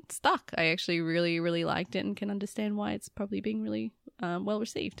one stuck. I actually really, really liked it, and can understand why it's probably being really well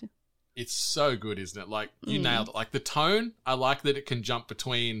received. It's so good, isn't it? Like, you nailed it. Like, the tone, I like that it can jump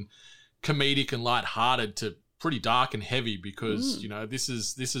between comedic and lighthearted to pretty dark and heavy, because you know, this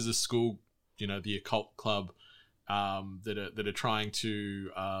is a school, you know, the occult club that are trying to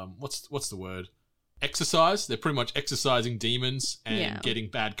what's the word? Exercise. They're pretty much exercising demons and getting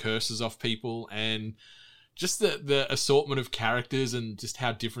bad curses off people, and just the assortment of characters and just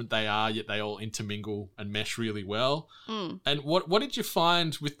how different they are, yet they all intermingle and mesh really well. And what did you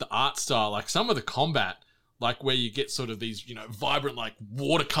find with the art style? Like, some of the combat, like where you get sort of these, you know, vibrant like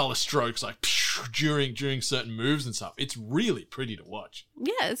watercolor strokes, like during certain moves and stuff. It's really pretty to watch.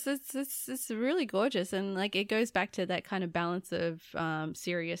 Yeah, it's really gorgeous, and like it goes back to that kind of balance of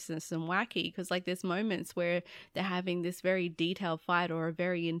seriousness and wacky, because like there's moments where they're having this very detailed fight or a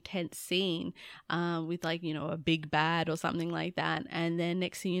very intense scene with, like, you know, a big bad or something like that, and then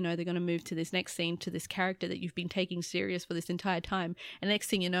next thing you know, they're going to move to this next scene to this character that you've been taking serious for this entire time, and next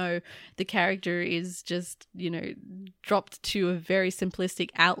thing you know, the character is just, you know, dropped to a very simplistic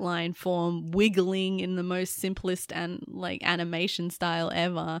outline form, wiggling in the most simplest and like animation style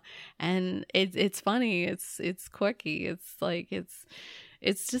ever, and it's funny, it's quirky, it's like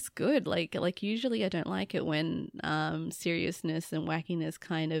it's just good. Like usually I don't like it when seriousness and wackiness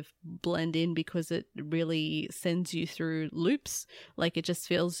kind of blend in, because it really sends you through loops. Like it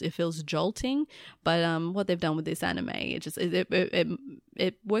feels jolting. But what they've done with this anime,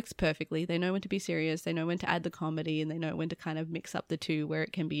 it works perfectly. They know when to be serious, they know when to add the comedy, and they know when to kind of mix up the two where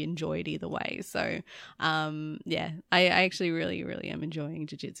it can be enjoyed either way. So I actually really, really am enjoying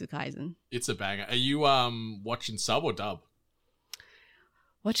Jujutsu Kaisen. It's a banger. Are you watching sub or dub?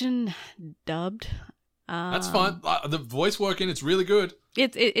 Watching dubbed. That's fine. The voice work in it's really good.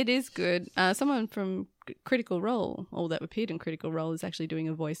 It is good. Someone from Critical Role, or that appeared in Critical Role, is actually doing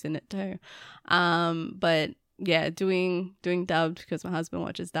a voice in it too. But yeah, doing dubbed because my husband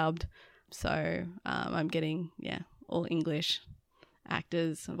watches dubbed. So I'm getting all English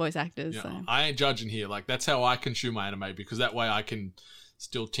actors, voice actors. Yeah, so. I ain't judging here. Like that's how I consume my anime, because that way I can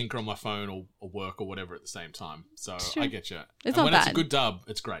still tinker on my phone or work or whatever at the same time. So Sure. I get you. It's and not when bad. it's a good dub,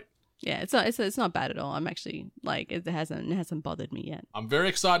 it's great. Yeah, it's not bad at all. I'm actually like it hasn't bothered me yet. I'm very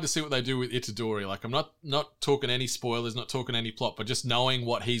excited to see what they do with Itadori. Like I'm not talking any spoilers, not talking any plot, but just knowing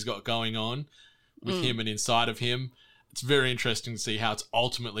what he's got going on with him and inside of him. It's very interesting to see how it's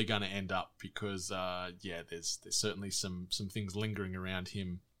ultimately going to end up, because there's certainly some things lingering around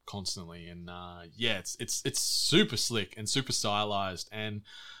him constantly, and it's super slick and super stylized. And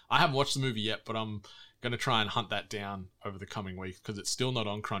I haven't watched the movie yet, but I'm going to try and hunt that down over the coming weeks, because it's still not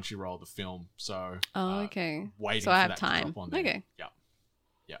on Crunchyroll, the film. So okay, waiting so for I have that time. to drop on there. Okay, yeah.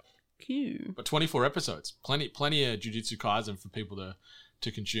 cute. But 24 episodes, plenty of Jujutsu Kaisen for people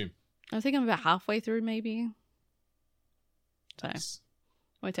to consume. I think I'm about halfway through, maybe. So Nice.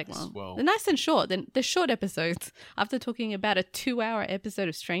 won't take Nice. long. Well- They're nice and short. They're short episodes. After talking about a 2-hour episode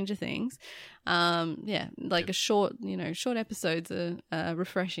of Stranger Things, short episodes are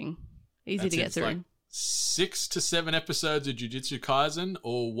refreshing, easy That's to it. get It's through. like 6 to 7 episodes of Jujutsu Kaisen,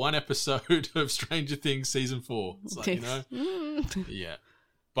 or 1 episode of Stranger Things season 4. It's like, yeah.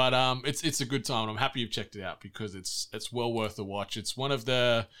 But it's a good time, and I'm happy you've checked it out, because it's well worth a watch. It's one of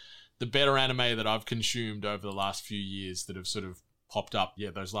the better anime that I've consumed over the last few years that have sort of popped up,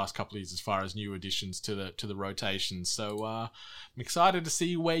 those last couple of years, as far as new additions to the rotation. So I'm excited to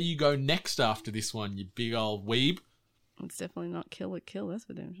see where you go next after this one, you big old weeb. It's definitely not Kill la Kill, that's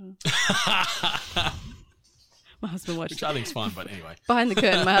for damn sure. My husband watched Which I think's fun, but anyway. Behind the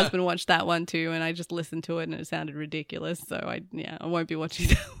Curtain. My husband watched that one too, and I just listened to it, and it sounded ridiculous. So I won't be watching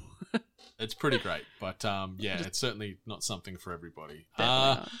that one. It's pretty great, but it's certainly not something for everybody.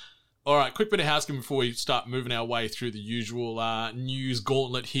 Definitely not. All right, quick bit of housekeeping before we start moving our way through the usual news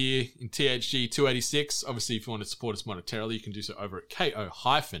gauntlet here in THG 286. Obviously, if you want to support us monetarily, you can do so over at ko-fi.com/we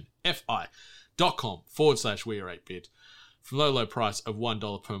are8bit. From low price of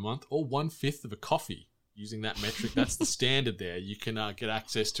 $1 per month, or 1/5 of a coffee. Using that metric, that's the standard there. You can get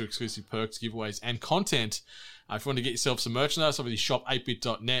access to exclusive perks, giveaways, and content. If you want to get yourself some merchandise, obviously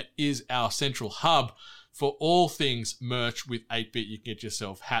shop8bit.net is our central hub for all things merch with 8bit. You can get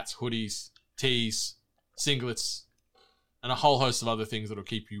yourself hats, hoodies, tees, singlets, and a whole host of other things that'll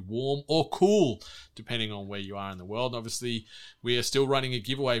keep you warm or cool, depending on where you are in the world. And obviously, we are still running a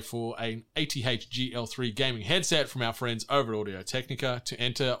giveaway for an ATH GL3 gaming headset from our friends over at Audio Technica. To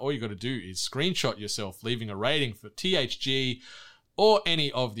enter, all you got to do is screenshot yourself, leaving a rating for THG or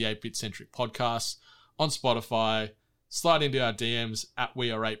any of the 8-bit-centric podcasts on Spotify. Slide into our DMs at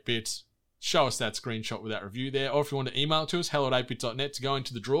We8bit. Show us that screenshot with that review there. Or if you want to email it to us, hello@8bit.net to go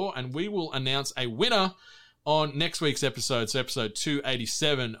into the draw, and we will announce a winner on next week's episode. So episode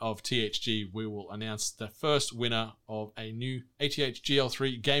 287 of THG, we will announce the first winner of a new ATH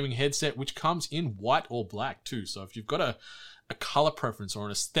GL3 gaming headset, which comes in white or black too. So if you've got a color preference or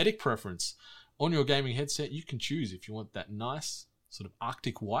an aesthetic preference on your gaming headset, you can choose if you want that nice sort of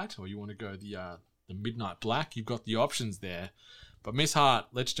Arctic white, or you want to go the midnight black. You've got the options there. But Miss Hart,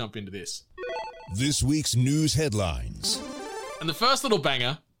 let's jump into this. This week's news headlines. And the first little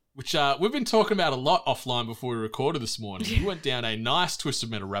banger, which we've been talking about a lot offline before we recorded this morning. We went down a nice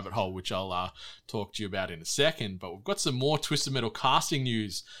Twisted Metal rabbit hole, which I'll talk to you about in a second. But we've got some more Twisted Metal casting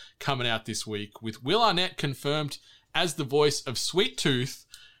news coming out this week, with Will Arnett confirmed as the voice of Sweet Tooth,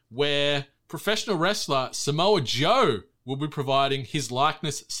 where professional wrestler Samoa Joe will be providing his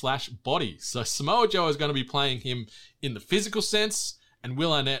likeness/body. So Samoa Joe is going to be playing him in the physical sense, and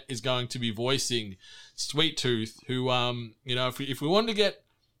Will Arnett is going to be voicing Sweet Tooth, who, if we wanted to get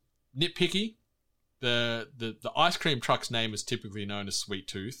nitpicky, the ice cream truck's name is typically known as Sweet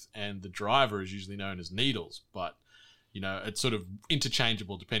Tooth, and the driver is usually known as Needles, but it's sort of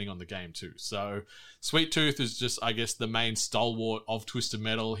interchangeable depending on the game too. So Sweet Tooth is just, I guess, the main stalwart of Twisted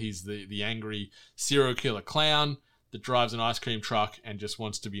Metal. He's the angry serial killer clown that drives an ice cream truck and just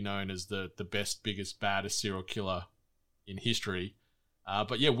wants to be known as the best, biggest, baddest serial killer in history.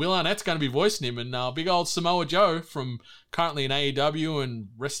 But yeah, Will Arnett's going to be voicing him, and big old Samoa Joe, from currently in AEW and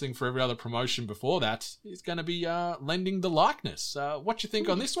wrestling for every other promotion before that, is going to be lending the likeness. What you think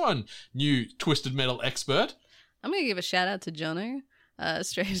on this one, new Twisted Metal expert? I'm going to give a shout out to Jono,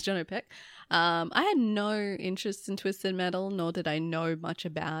 Australia's Jono Peck. I had no interest in Twisted Metal, nor did I know much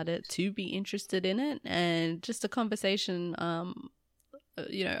about it to be interested in it. And just a conversation, over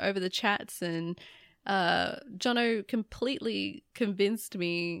the chats, and Jono completely convinced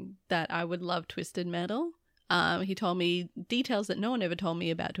me that I would love Twisted Metal. He told me details that no one ever told me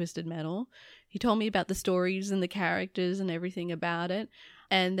about Twisted Metal. He told me about the stories and the characters and everything about it.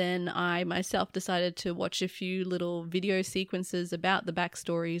 And then I myself decided to watch a few little video sequences about the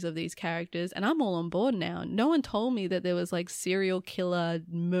backstories of these characters, and I'm all on board now. No one told me that there was like serial killer,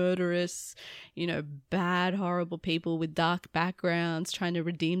 murderous, bad, horrible people with dark backgrounds trying to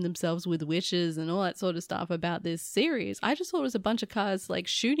redeem themselves with wishes and all that sort of stuff about this series. I just thought it was a bunch of cars like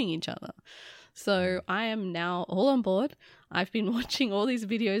shooting each other. So I am now all on board. I've been watching all these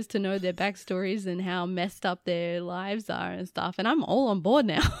videos to know their backstories and how messed up their lives are and stuff, and I'm all on board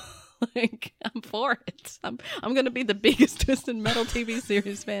now. Like, I'm for it. I'm going to be the biggest Twisted Metal TV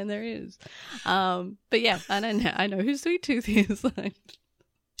series fan there is. But yeah, I know who Sweet Tooth is.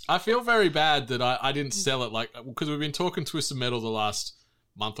 I feel very bad that I didn't sell it, because we've been talking Twisted Metal the last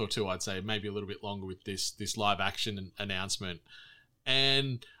month or two, I'd say, maybe a little bit longer with this live action announcement.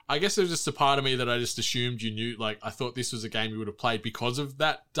 And I guess there's just a part of me that I just assumed you knew. Like, I thought this was a game you would have played because of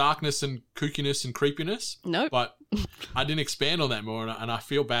that darkness and kookiness and creepiness. Nope. But I didn't expand on that more, and I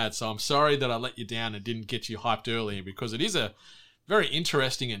feel bad. So I'm sorry that I let you down and didn't get you hyped earlier, because it is a very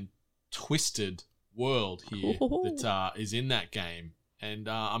interesting and twisted world here that is in that game. And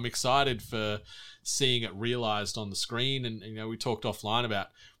I'm excited for seeing it realized on the screen. And, we talked offline about,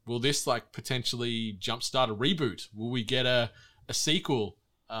 will this potentially jumpstart a reboot? Will we get a sequel?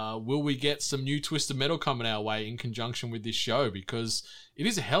 Will we get some new Twisted Metal coming our way in conjunction with this show? Because it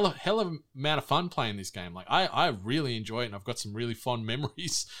is a hell of amount of fun playing this game. I really enjoy it, and I've got some really fond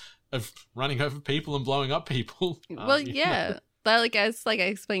memories of running over people and blowing up people. Well, yeah. But as I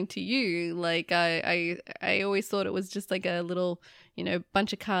explained to you, I always thought it was just like a little,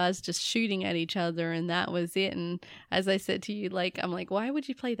 bunch of cars just shooting at each other, and that was it. And as I said to you, I'm like, why would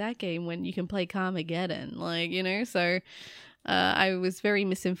you play that game when you can play Carmageddon? So I was very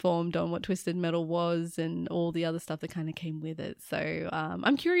misinformed on what Twisted Metal was and all the other stuff that kind of came with it. So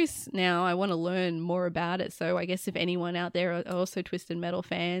I'm curious now. I want to learn more about it. So I guess if anyone out there are also Twisted Metal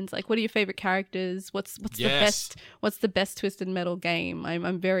fans, what are your favorite characters? What's the best Twisted Metal game?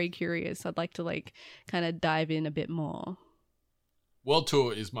 I'm very curious. I'd like to kind of dive in a bit more. World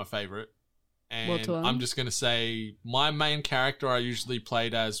Tour is my favorite. And World Tour. I'm just going to say my main character I usually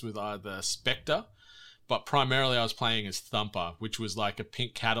played as with either Spectre, but primarily I was playing as Thumper, which was like a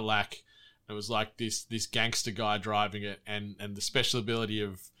pink Cadillac. It was like this gangster guy driving it, and the special ability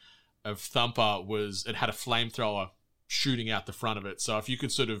of Thumper was it had a flamethrower shooting out the front of it. So if you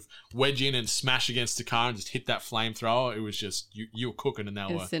could sort of wedge in and smash against the car and just hit that flamethrower, it was just you were cooking, and they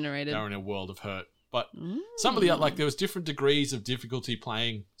were in a world of hurt. But some of the there was different degrees of difficulty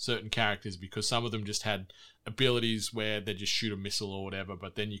playing certain characters, because some of them just had abilities where they just shoot a missile or whatever.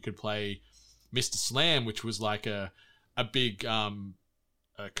 But then you could play Mr. Slam, which was like a big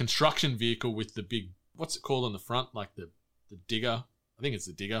construction vehicle with the big, what's it called on the front? Like the digger. I think it's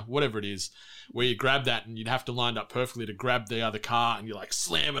the digger, whatever it is, where you grab that and you'd have to line up perfectly to grab the other car, and you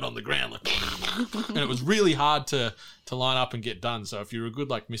slam it on the ground. And it was really hard to line up and get done. So if you're a good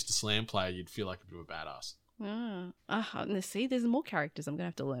Mr. Slam player, you'd feel like a bit of a badass. See, there's more characters I'm going to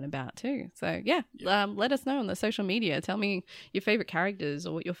have to learn about too. So yeah. Let us know on the social media. Tell me your favorite characters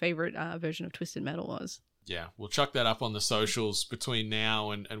or what your favorite version of Twisted Metal was. Yeah, we'll chuck that up on the socials between now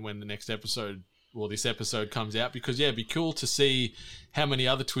and when the next episode, this episode comes out, because it'd be cool to see how many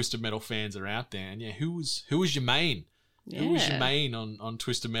other Twisted Metal fans are out there. And who was your main? Yeah. Who was your main on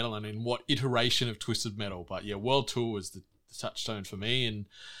Twisted Metal, and in what iteration of Twisted Metal? But World Tour was the touchstone for me, and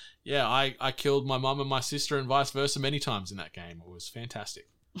I killed my mum and my sister and vice versa many times in that game. It was fantastic.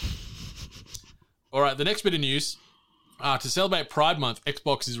 All right, the next bit of news. To celebrate Pride Month,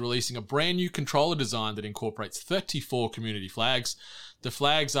 Xbox is releasing a brand new controller design that incorporates 34 community flags. The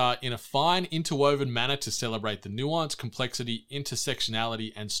flags are in a fine, interwoven manner to celebrate the nuance, complexity,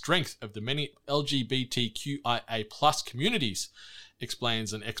 intersectionality, and strength of the many LGBTQIA+ communities,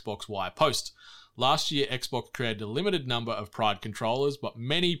 explains an Xbox Wire post. Last year, Xbox created a limited number of Pride controllers, but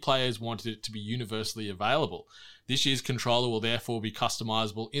many players wanted it to be universally available. This year's controller will therefore be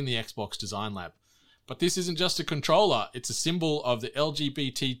customizable in the Xbox Design Lab. But this isn't just a controller. It's a symbol of the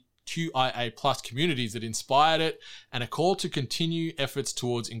LGBTQIA plus communities that inspired it, and a call to continue efforts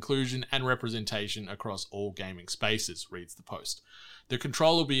towards inclusion and representation across all gaming spaces, reads the post. The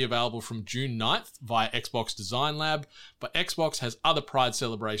controller will be available from June 9th via Xbox Design Lab, but Xbox has other Pride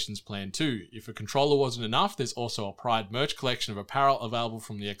celebrations planned too. If a controller wasn't enough, there's also a Pride merch collection of apparel available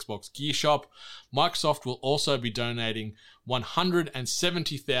from the Xbox Gear Shop. Microsoft will also be donating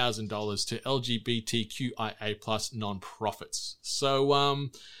 $170,000 to LGBTQIA plus non-profits. So,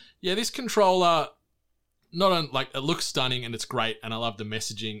 this controller, it looks stunning and it's great, and I love the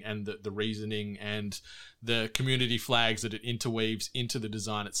messaging and the reasoning and the community flags that it interweaves into the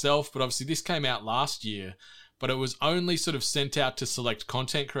design itself. But obviously this came out last year, but it was only sort of sent out to select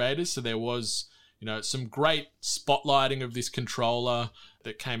content creators. So there was, some great spotlighting of this controller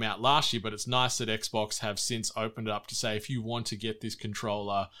that came out last year, but it's nice that Xbox have since opened it up to say, if you want to get this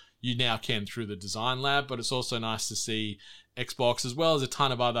controller, you now can through the Design Lab. But it's also nice to see Xbox, as well as a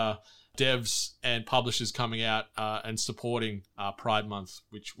ton of other devs and publishers coming out and supporting Pride Month,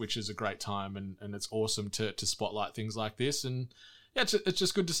 which is a great time, and it's awesome to spotlight things like this. And yeah, it's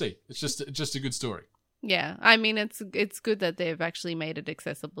just good to see. It's just a good story. Yeah, I mean, it's good that they've actually made it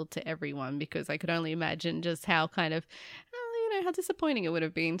accessible to everyone, because I could only imagine just how kind of, how disappointing it would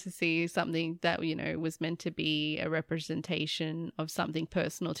have been to see something that, was meant to be a representation of something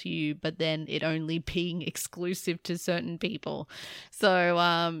personal to you, but then it only being exclusive to certain people. So,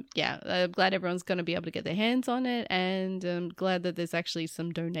 I'm glad everyone's going to be able to get their hands on it, and I'm glad that there's actually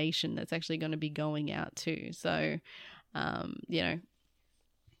some donation that's actually going to be going out too. So,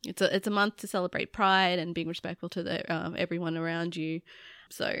 it's a month to celebrate Pride and being respectful to everyone around you.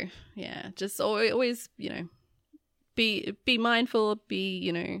 So, yeah, just always, be mindful,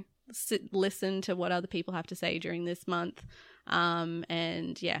 listen to what other people have to say during this month.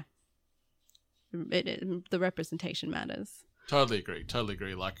 The representation matters. Totally agree.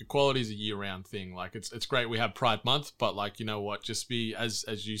 Like, equality is a year-round thing. Like, it's great we have Pride Month, but just be,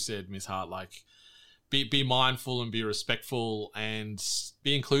 as you said, Ms. Hart, be mindful and be respectful and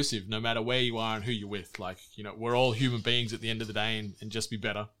be inclusive no matter where you are and who you're with. We're all human beings at the end of the day, and just be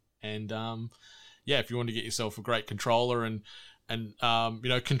better. And if you want to get yourself a great controller and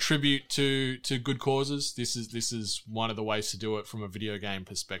contribute to good causes, this is one of the ways to do it from a video game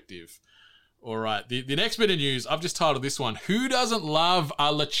perspective. All right, the next bit of news, I've just titled this one, "Who Doesn't Love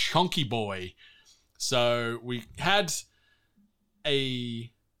a LeChonky Boy?" So we had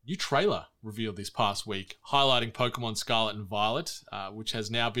a new trailer revealed this past week highlighting Pokemon Scarlet and Violet, which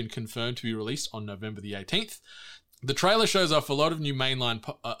has now been confirmed to be released on November the 18th. The trailer shows off a lot of the new mainline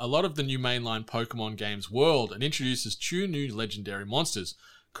Pokemon games world and introduces two new legendary monsters,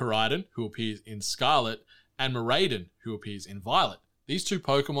 Koraidon, who appears in Scarlet, and Miraidon, who appears in Violet. These two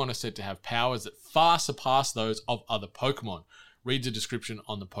Pokemon are said to have powers that far surpass those of other Pokemon. Read the description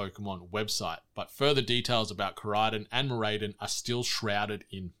on the Pokemon website, but further details about Koraidon and Miraidon are still shrouded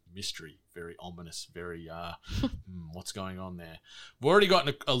in mystery. Very ominous, very, what's going on there? We've already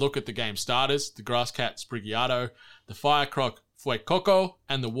gotten a look at the game starters, the Grass Cat Sprigiato, the Fire Croc Fuecoco,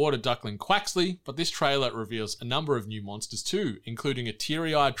 and the Water Duckling Quaxley, but this trailer reveals a number of new monsters too, including a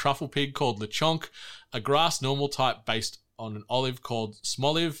teary-eyed truffle pig called Lechonk, a grass normal type based on an olive called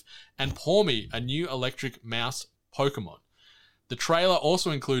Smoliv, and Pawmi, a new electric mouse Pokemon. The trailer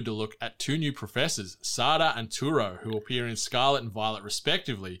also included a look at two new professors, Sada and Turo, who appear in Scarlet and Violet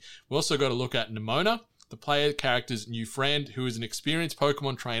respectively. We also got a look at Nimona, the player character's new friend, who is an experienced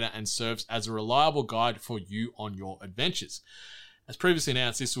Pokemon trainer and serves as a reliable guide for you on your adventures. As previously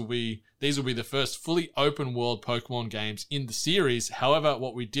announced, these will be the first fully open world Pokemon games in the series. However,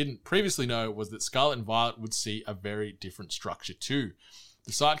 what we didn't previously know was that Scarlet and Violet would see a very different structure too.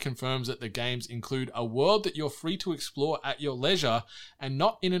 The site confirms that the games include a world that you're free to explore at your leisure and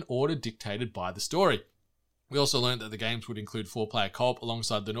not in an order dictated by the story. We also learned that the games would include 4-player co-op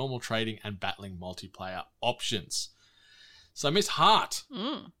alongside the normal trading and battling multiplayer options. So Miss Hart,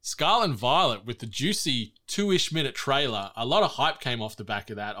 Scarlet and Violet with the juicy 2-ish minute trailer, a lot of hype came off the back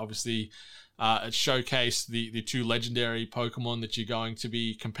of that. Obviously, it showcased the two legendary Pokemon that you're going to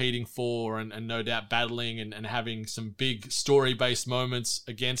be competing for and no doubt battling and having some big story-based moments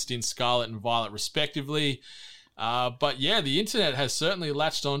against in Scarlet and Violet respectively. But yeah, the internet has certainly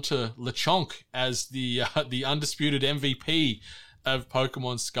latched onto Lechonk as the undisputed MVP of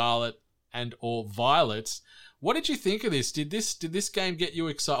Pokemon Scarlet and or Violet. What did you think of this? Did this game get you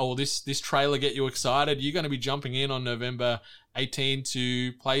excited, or this trailer get you excited? You're going to be jumping in on November 18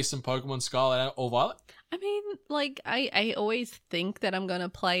 to play some Pokemon Scarlet or Violet? I mean, like, I always think that I'm going to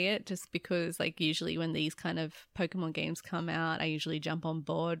play it just because, like, usually when these kind of Pokemon games come out, I usually jump on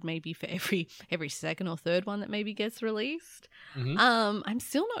board maybe for every second or third one that maybe gets released. Mm-hmm. I'm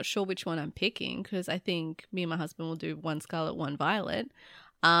still not sure which one I'm picking because I think me and my husband will do one Scarlet, one Violet.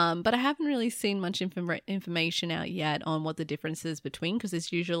 But I haven't really seen much information out yet on what the difference is between, because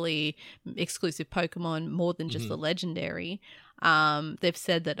it's usually exclusive Pokemon more than just the legendary. They've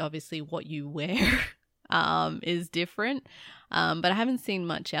said that obviously what you wear is different, but I haven't seen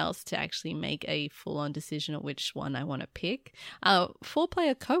much else to actually make a full-on decision on which one I want to pick.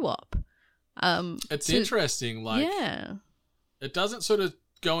 4-player co-op. It's interesting. Like, yeah, it doesn't sort of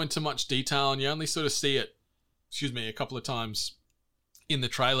go into much detail, and you only sort of see it, a couple of times in the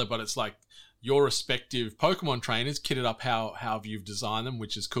trailer, but it's like your respective Pokemon trainers kitted up how you've designed them,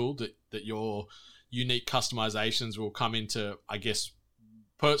 which is cool, that your unique customizations will come into, I guess,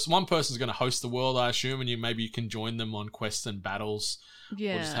 one person's going to host the world, I assume, and maybe you can join them on quests and battles, or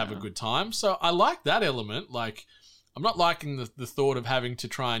just have a good time. So I like that element. Like, I'm not liking the thought of having to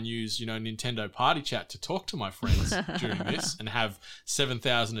try and use, Nintendo Party Chat to talk to my friends during this and have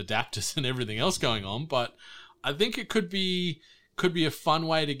 7,000 adapters and everything else going on, but I think it could be a fun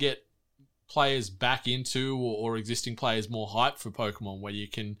way to get players back into or existing players more hyped for Pokemon, where you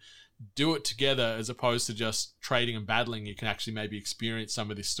can do it together as opposed to just trading and battling. You can actually maybe experience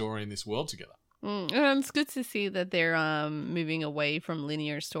some of this story in this world together. It's good to see that they're moving away from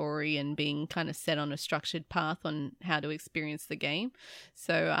linear story and being kind of set on a structured path on how to experience the game.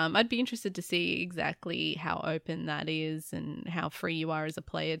 So I'd be interested to see exactly how open that is and how free you are as a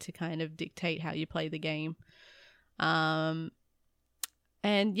player to kind of dictate how you play the game.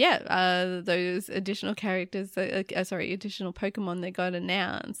 And yeah, those additional characters, additional Pokemon that got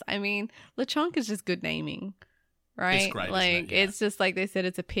announced. I mean, Lechonk is just good naming, right? It's great, like, isn't it? Yeah. It's just like they said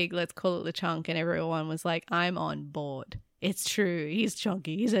it's a pig, let's call it Lechonk, and everyone was like, I'm on board. It's true, he's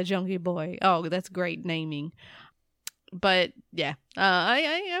chunky, he's a chunky boy. Oh, that's great naming. But yeah,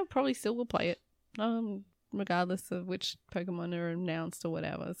 I probably still will play it, regardless of which Pokemon are announced or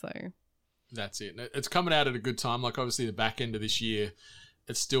whatever. So that's it. It's coming out at a good time. Like, obviously the back end of this year,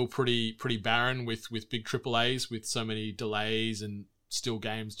 it's still pretty barren with big AAAs, with so many delays and still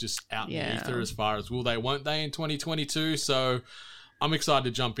games just out in the ether as far as will they, won't they in 2022. So I'm excited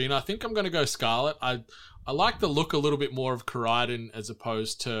to jump in. I think I'm going to go Scarlet. I like the look a little bit more of Koraidon as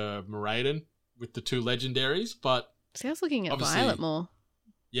opposed to Miraidon with the two legendaries. But see, I was looking at Violet more.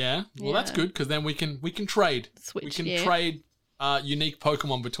 Yeah, well, that's good, because then we can trade. Switch, we can trade unique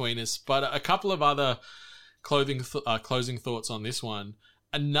Pokemon between us. But a couple of other closing thoughts on this one.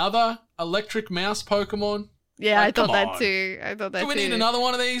 Another electric mouse Pokemon? Yeah, I thought that too. Do we need another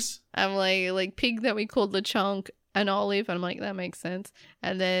one of these? I'm like pig that we called Lechonk and Olive. I'm like, that makes sense.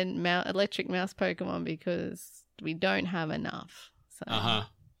 And then electric mouse Pokemon, because we don't have enough. So.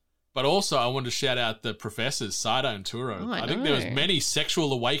 But also, I wanted to shout out the professors, Saito and Turo. I think there was many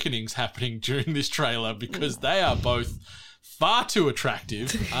sexual awakenings happening during this trailer, because they are both far too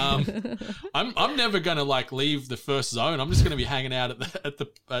attractive. I'm never gonna leave the first zone. I'm just gonna be hanging out at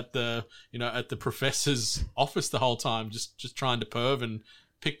the professor's office the whole time, just trying to perv and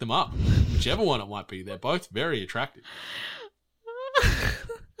pick them up, whichever one it might be. They're both very attractive.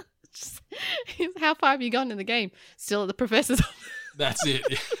 How far have you gone in the game? Still at the professor's office. That's it.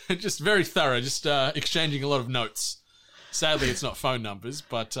 Just very thorough. Just exchanging a lot of notes. Sadly, it's not phone numbers,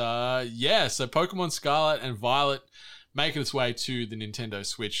 but so Pokemon Scarlet and Violet making its way to the Nintendo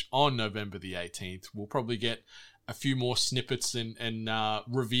Switch on November the 18th. We'll probably get a few more snippets and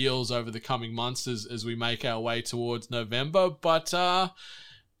reveals over the coming months as we make our way towards November. But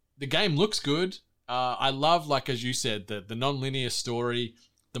the game looks good. I love, as you said, the non-linear story,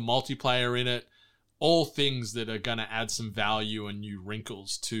 the multiplayer in it, all things that are going to add some value and new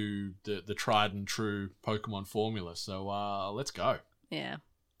wrinkles to the tried and true Pokemon formula. So let's go. Yeah.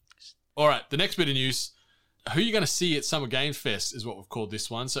 All right, the next bit of news. Who are you going to see at Summer Games Fest is what we've called this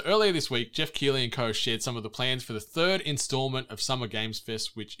one. So earlier this week, Jeff Keighley and co shared some of the plans for the third installment of Summer Games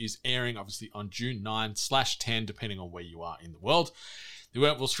Fest, which is airing obviously on June 9/10, depending on where you are in the world. The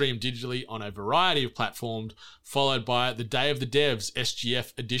event will stream digitally on a variety of platforms, followed by the Day of the Devs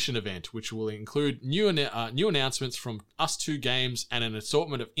SGF Edition event, which will include new announcements from Us2 Games and an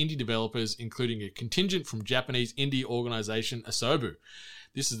assortment of indie developers, including a contingent from Japanese indie organization Asobu.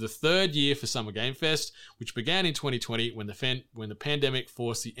 This is the third year for Summer Game Fest, which began in 2020 when the pandemic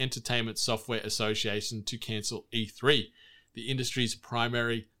forced the Entertainment Software Association to cancel E3, the industry's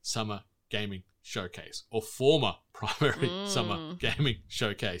primary summer gaming showcase, or former primary summer gaming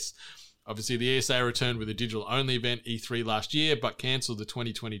showcase. Obviously, the ESA returned with a digital-only event E3 last year, but cancelled the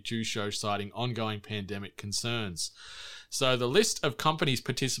 2022 show, citing ongoing pandemic concerns. So the list of companies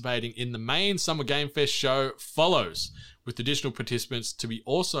participating in the main Summer Game Fest show follows, with additional participants to be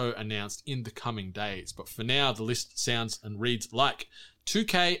also announced in the coming days. But for now, the list sounds and reads like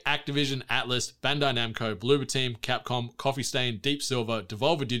 2K, Activision, Atlas, Bandai Namco, Bloober Team, Capcom, Coffee Stain, Deep Silver,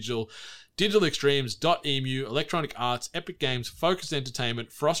 Devolver Digital, Digital Extremes, .emu, Electronic Arts, Epic Games, Focus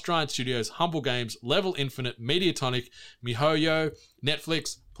Entertainment, Frost Giant Studios, Humble Games, Level Infinite, Mediatonic, MiHoYo,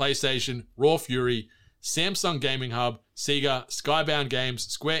 Netflix, PlayStation, Raw Fury, Samsung Gaming Hub, Sega, Skybound Games,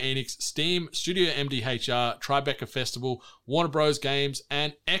 Square Enix, Steam, Studio MDHR, Tribeca Festival, Warner Bros. Games,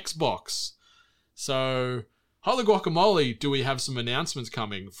 and Xbox. So, holy guacamole, do we have some announcements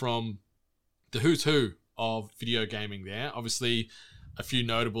coming from the who's who of video gaming there? Obviously, a few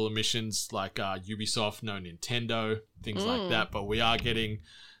notable omissions like Ubisoft, no Nintendo, things like that. But we are getting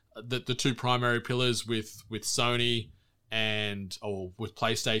the two primary pillars with Sony or with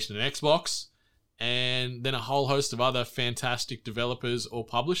PlayStation and Xbox. And then a whole host of other fantastic developers or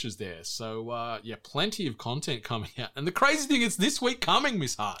publishers there. So, plenty of content coming out. And the crazy thing is this week coming,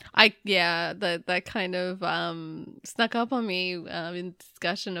 Miss Hart. That kind of snuck up on me in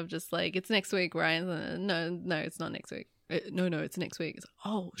discussion of just like, it's next week, Ryan. No, it's not next week. No, it's next week. It's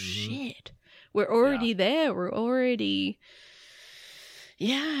shit. We're already there. We're already...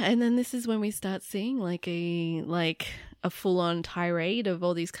 Yeah, and then this is when we start seeing like a full-on tirade of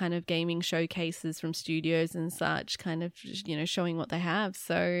all these kind of gaming showcases from studios and such, kind of, showing what they have.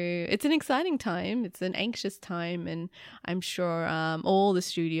 So it's an exciting time. It's an anxious time, and I'm sure all the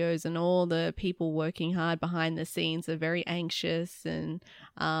studios and all the people working hard behind the scenes are very anxious. And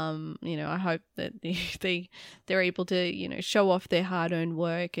I hope that they're able to show off their hard-earned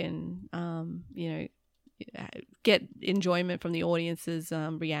work and get enjoyment from the audiences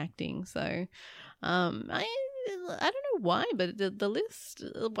reacting. So I don't know why, but the list,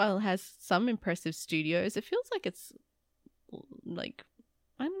 while it has some impressive studios, it feels like it's like,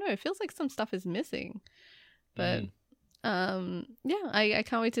 I don't know, it feels like some stuff is missing. But I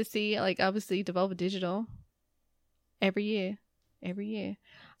can't wait to see, like, obviously Devolver Digital every year.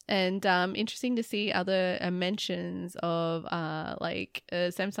 And interesting to see other mentions of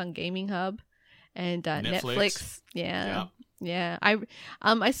Samsung Gaming Hub and Netflix. Yeah.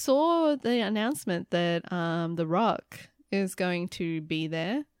 I saw the announcement that The Rock is going to be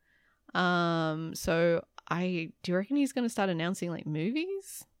there. So do you reckon he's going to start announcing like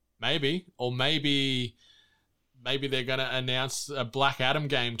movies? Maybe they're going to announce a Black Adam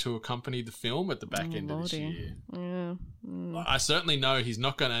game to accompany the film at the back end of this year. Yeah. I certainly know he's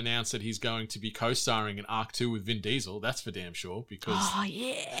not going to announce that he's going to be co-starring in Arc 2 with Vin Diesel. That's for damn sure, because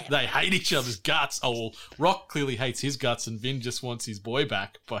they hate each other's guts. Oh, well, Rock clearly hates his guts and Vin just wants his boy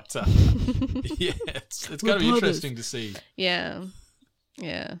back. But it's going to be interesting to see. Yeah.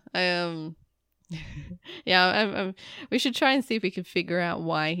 We should try and see if we can figure out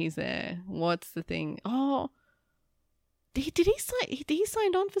why he's there. What's the thing? Oh, Did he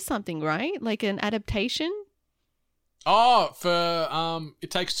signed on for something, right? Like an adaptation? Oh, for It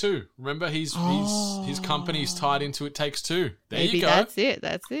Takes Two. Remember, his company's tied into It Takes Two. Maybe you go. That's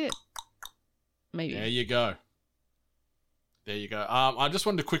it. Maybe. There you go. I just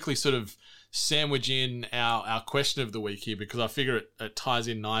wanted to quickly sort of sandwich in our question of the week here, because I figure it ties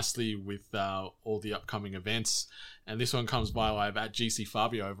in nicely with all the upcoming events. And this one comes by way of at GC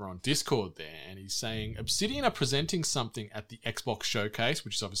Fabio over on Discord there. And he's saying Obsidian are presenting something at the Xbox Showcase,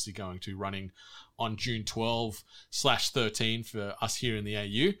 which is obviously going to running on June 12/13 for us here in the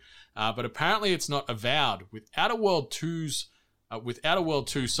AU. But apparently it's not avowed, with Outer World 2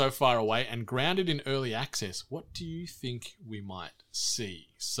 so far away and grounded in early access. What do you think we might see?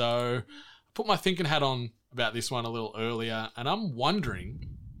 So I put my thinking hat on about this one a little earlier, and I'm wondering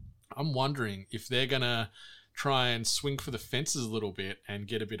if they're going to try and swing for the fences a little bit and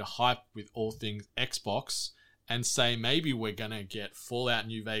get a bit of hype with all things Xbox, and say maybe we're going to get Fallout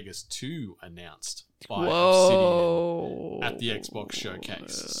New Vegas 2 announced by Obsidian at the Xbox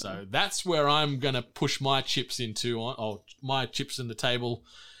Showcase. So that's where I'm going to push my chips in the table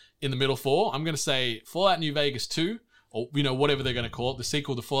in the middle for. I'm going to say Fallout New Vegas 2, or whatever they're going to call it, the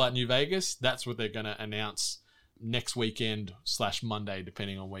sequel to Fallout New Vegas. That's what they're going to announce next weekend / Monday,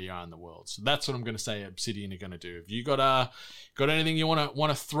 depending on where you are in the world. So that's what I'm going to say Obsidian are going to do. Have you got anything you want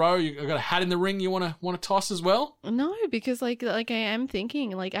to throw? You got a hat in the ring you want to toss as well? No, because like I am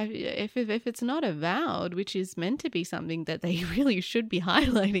thinking, like, if it's not avowed, which is meant to be something that they really should be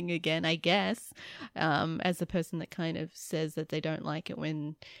highlighting again, I guess, as a person that kind of says that they don't like it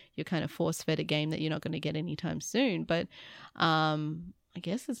when you're kind of force-fed a game that you're not going to get anytime soon. But I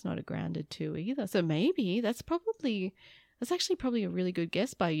guess it's not a Grounded 2 either. So maybe that's actually probably a really good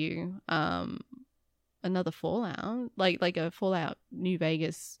guess by you. Another Fallout, like a Fallout New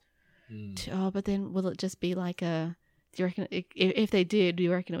Vegas. Oh, but then will it just be like a? Do you reckon if they did, do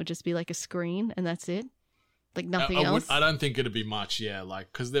you reckon it would just be like a screen and that's it? Like nothing else? I don't think it'd be much, yeah.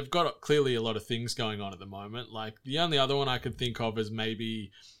 Like, because they've got clearly a lot of things going on at the moment. Like, the only other one I could think of is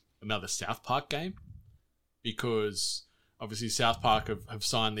maybe another South Park game. Because obviously South Park have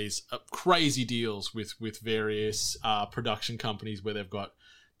signed these crazy deals with various production companies where they've got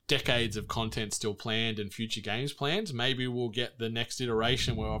decades of content still planned and future games planned. Maybe we'll get the next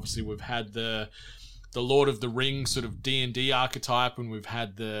iteration where obviously we've had the Lord of the Rings sort of D&D archetype, and we've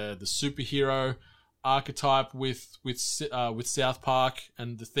had the superhero archetype with South Park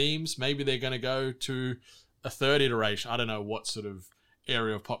and the themes. Maybe they're going to go to a third iteration. I don't know what sort of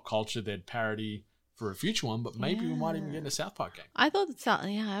area of pop culture they'd parody for a future one, but maybe we might even get a South Park game. I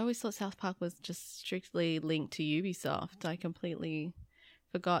always thought South Park was just strictly linked to Ubisoft. I completely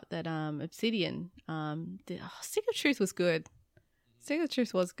forgot that Obsidian, Stick of Truth was good. Stick of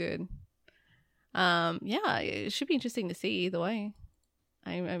Truth was good. It should be interesting to see either way.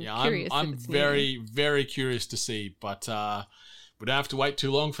 I'm curious. I'm very, very curious to see, but we don't have to wait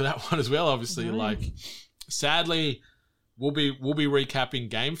too long for that one as well. Obviously, like, sadly, we'll be recapping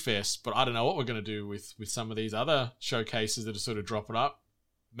Game Fest, but I don't know what we're going to do with some of these other showcases that are sort of dropping up.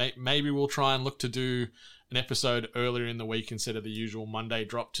 Maybe we'll try and look to do an episode earlier in the week instead of the usual Monday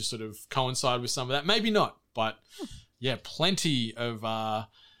drop to sort of coincide with some of that. Maybe not, but yeah, plenty of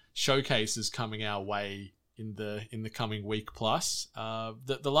showcases coming our way in the coming week plus.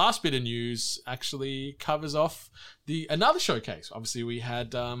 The last bit of news actually covers off another showcase. Obviously, we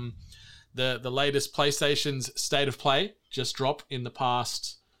had the latest PlayStation's State of Play just drop in the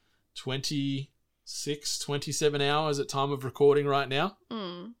past 26, 27 hours at time of recording right now.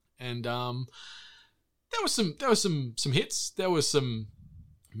 And there was some hits. There was some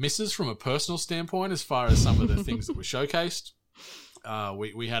misses from a personal standpoint as far as some of the things that were showcased.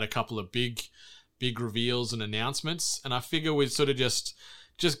 We had a couple of big reveals and announcements, and I figure we'd sort of just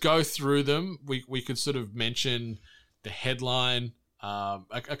go through them. We could sort of mention the headline,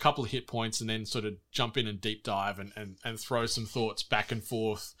 a couple of hit points, and then sort of jump in and deep dive and throw some thoughts back and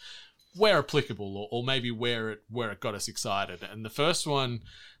forth where applicable, or maybe where it got us excited. And the first one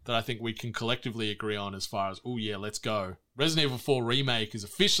that I think we can collectively agree on as far as, oh yeah, let's go. Resident Evil 4 Remake is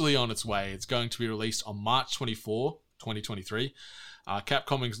officially on its way. It's going to be released on March 24, 2023.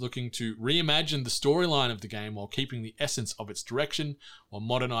 Capcom is looking to reimagine the storyline of the game while keeping the essence of its direction, while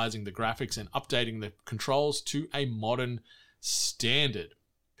modernizing the graphics and updating the controls to a modern standard.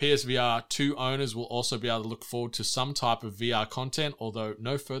 PSVR 2 owners will also be able to look forward to some type of VR content, although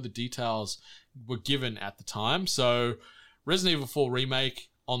no further details were given at the time. So, Resident Evil 4 Remake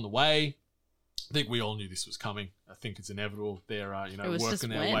on the way. I think we all knew this was coming. I think it's inevitable. They're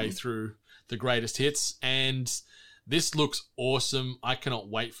working their way through the greatest hits, and this looks awesome. I cannot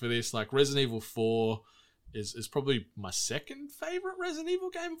wait for this. Like, Resident Evil 4 is probably my second favorite Resident Evil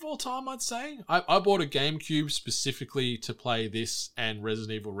game of all time, I'd say. I bought a GameCube specifically to play this and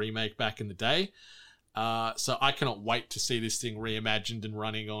Resident Evil Remake back in the day. So I cannot wait to see this thing reimagined and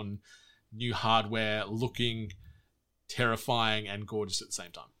running on new hardware, looking terrifying and gorgeous at the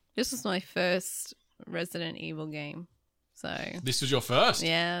same time. This was my first Resident Evil game. So this was your first?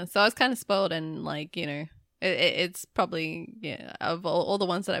 Yeah. So I was kind of spoiled, and it's probably, of all the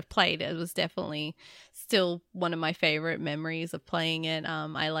ones that I've played, it was definitely still one of my favorite memories of playing it.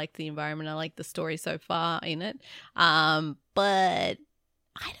 I like the environment. I like the story so far in it. But I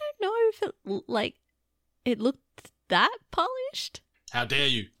don't know if it looked that polished. How dare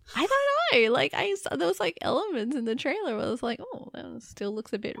you? I don't know. There was elements in the trailer where I was like, oh, that still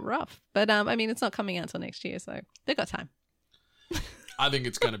looks a bit rough. But it's not coming out till next year, so they've got time. I think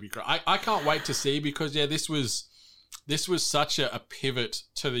it's going to be great. I can't wait to see, because this was such a pivot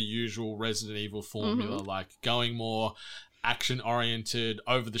to the usual Resident Evil formula, like going more action oriented,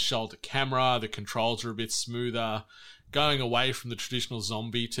 over the shoulder camera. The controls are a bit smoother, going away from the traditional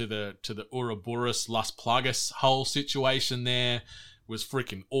zombie to the Ouroboros Las Plagas whole situation. There was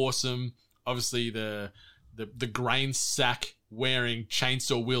freaking awesome. Obviously the grain sack wearing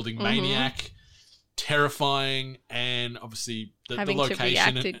chainsaw wielding maniac, terrifying, and obviously the location to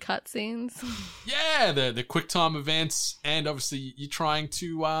reacted cutscenes. Yeah, the quick time events, and obviously you're trying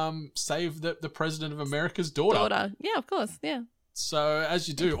to save the president of America's daughter. Yeah, of course, yeah. So as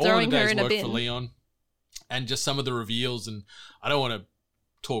you do, all of the day's work for Leon, and just some of the reveals. And I don't want to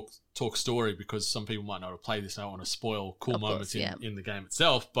talk story because some people might not have played this. I don't want to spoil cool moments in the game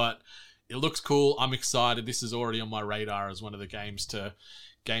itself, but it looks cool. I'm excited. This is already on my radar as one of the games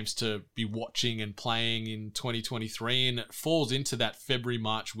to be watching and playing in 2023, and it falls into that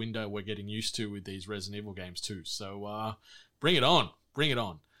February-March window we're getting used to with these Resident Evil games too. So bring it on.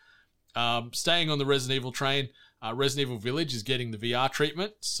 Staying on the Resident Evil train, Resident Evil Village is getting the VR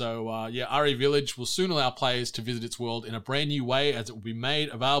treatment. So RE Village will soon allow players to visit its world in a brand new way, as it will be made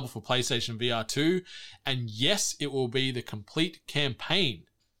available for PlayStation VR 2. And yes, it will be the complete campaign,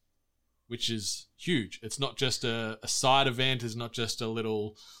 which is huge. It's not just a side event. It's not just a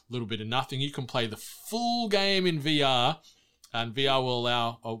little bit of nothing. You can play the full game in VR, and VR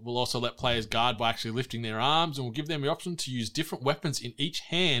will also let players guard by actually lifting their arms, and will give them the option to use different weapons in each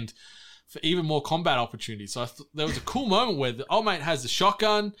hand for even more combat opportunities. So there was a cool moment where the old mate has the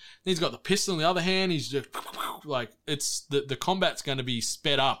shotgun, then he's got the pistol in the other hand. He's just like, it's the combat's going to be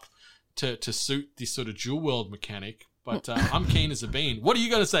sped up to suit this sort of dual world mechanic. But I'm keen as a bean. What are you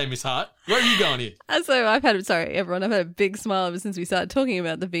going to say, Miss Hart? Where are you going here? So I've had a big smile ever since we started talking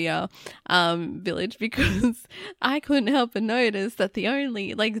about the VR Village, because I couldn't help but notice that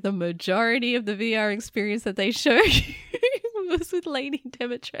the majority of the VR experience that they showed you was with Lady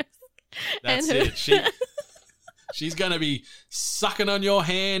Demetress. That's it. She's going to be sucking on your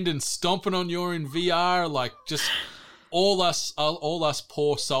hand and stomping on your in VR, like just all us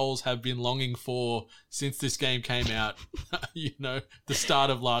poor souls have been longing for since this game came out. The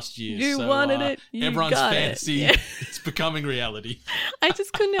start of last year. You wanted it. You everyone's got fantasy. It. Yeah. It's becoming reality. I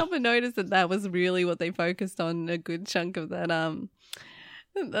just couldn't help but notice that was really what they focused on a good chunk of that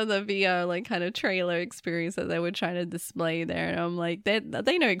the VR kind of trailer experience that they were trying to display there, and I'm like, they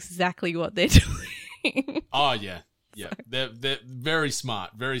know exactly what they're doing. Oh yeah. They're very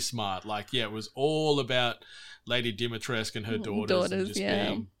smart, very smart. It was all about Lady Dimitrescu and her daughters and just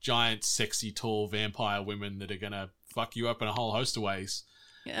being giant, sexy, tall vampire women that are gonna fuck you up in a whole host of ways.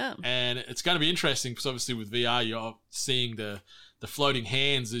 Yeah, and it's going to be interesting because obviously with VR you're seeing the floating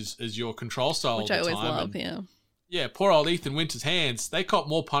hands as your control style, which all the I always time. love. And yeah, poor old Ethan Winter's hands, they caught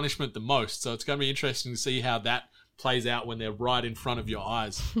more punishment than most, so it's going to be interesting to see how that plays out when they're right in front of your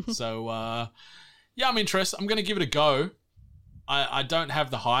eyes. So, I'm interested. I'm going to give it a go. I don't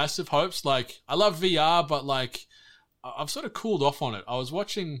have the highest of hopes. I love VR, but, I've sort of cooled off on it. I was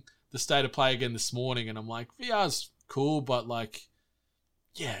watching the State of Play again this morning, and I'm like, VR's cool, but,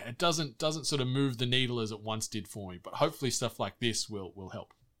 it doesn't sort of move the needle as it once did for me. But hopefully stuff like this will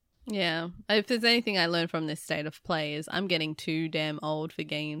help. Yeah. If there's anything I learned from this State of Play is I'm getting too damn old for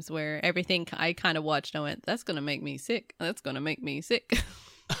games where everything I kind of watched, I went, that's going to make me sick. That's going to make me sick.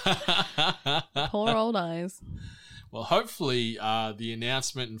 Poor old eyes. Well, hopefully the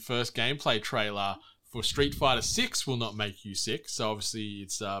announcement and first gameplay trailer for Street Fighter 6 will not make you sick. So obviously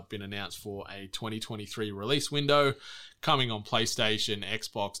it's been announced for a 2023 release window coming on PlayStation,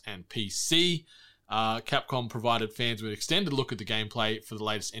 Xbox, and PC. Capcom provided fans with an extended look at the gameplay for the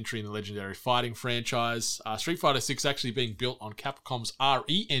latest entry in the legendary fighting franchise. Street Fighter 6 actually being built on Capcom's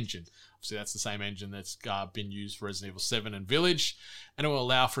RE engine. Obviously, that's the same engine that's been used for Resident Evil 7 and Village, and it will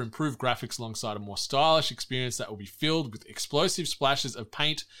allow for improved graphics alongside a more stylish experience that will be filled with explosive splashes of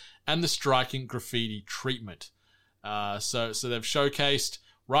paint and the striking graffiti treatment. So they've showcased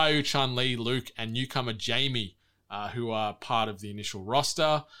Ryu, Chun-Li, Luke, and newcomer Jamie, who are part of the initial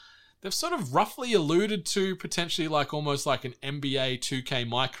roster. They've sort of roughly alluded to potentially almost like an NBA 2K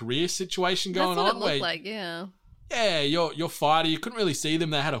My Career situation going on. That's what it looked like, yeah. Yeah, your fighter, you couldn't really see them.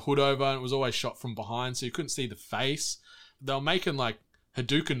 They had a hood over and it was always shot from behind, so you couldn't see the face. They were making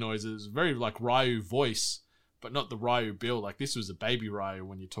Hadouken noises, very Ryu voice, but not the Ryu build. This was a baby Ryu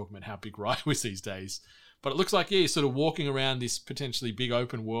when you're talking about how big Ryu is these days. But it looks like, you're sort of walking around this potentially big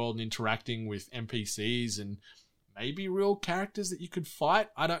open world and interacting with NPCs and maybe real characters that you could fight.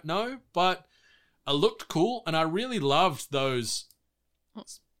 I don't know, but it looked cool, and I really loved those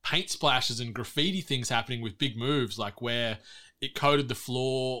paint splashes and graffiti things happening with big moves, where it coated the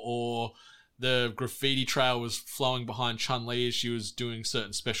floor or the graffiti trail was flowing behind Chun-Li as she was doing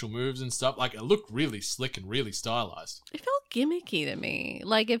certain special moves and stuff. It looked really slick and really stylized. It felt gimmicky to me.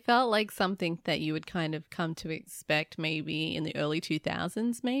 It felt like something that you would kind of come to expect maybe in the early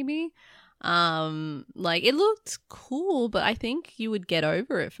 2000s, maybe. It looked cool, but I think you would get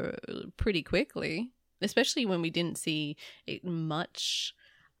over it for pretty quickly, especially when we didn't see it much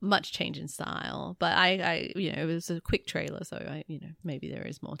change in style. But I it was a quick trailer, so maybe there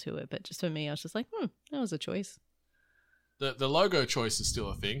is more to it. But just for me, I was just like, that was a choice. The logo choice is still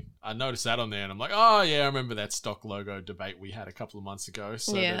a thing. I noticed that on there, and I'm like, oh yeah, I Remember that stock logo debate we had a couple of months ago.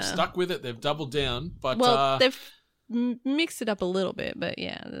 So they've stuck with it. They've doubled down. But mixed it up a little bit, but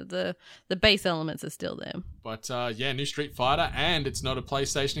yeah, the base elements are still there. But new Street Fighter, and it's not a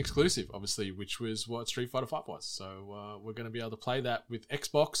PlayStation exclusive, obviously, which was what Street Fighter 5 was. So we're going to be able to play that with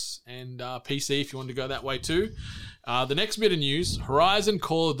Xbox and PC if you want to go that way too. The next bit of news, Horizon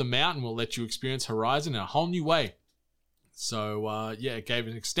Call of the Mountain will let you experience Horizon in a whole new way. So it gave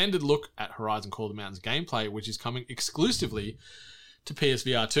an extended look at Horizon Call of the Mountain's gameplay, which is coming exclusively to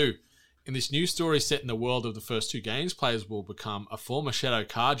PSVR 2. In this new story set in the world of the first two games, players will become a former Shadow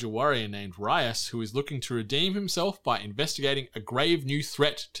Kaja warrior named Ryas, who is looking to redeem himself by investigating a grave new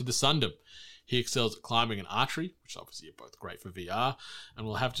threat to the Sundom. He excels at climbing and archery, which obviously are both great for VR, and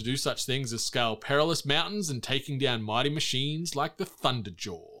will have to do such things as scale perilous mountains and taking down mighty machines like the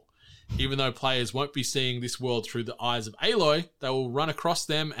Thunderjaw. Even though players won't be seeing this world through the eyes of Aloy, they will run across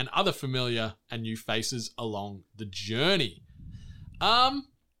them and other familiar and new faces along the journey.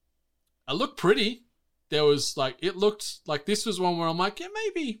 It looked pretty. It looked like this was one where I'm like, yeah,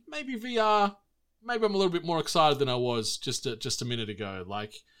 maybe VR, maybe I'm a little bit more excited than I was just a minute ago.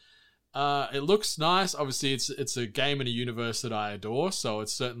 It looks nice. Obviously, it's a game in a universe that I adore, so it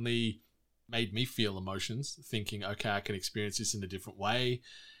certainly made me feel emotions, thinking, okay, I can experience this in a different way.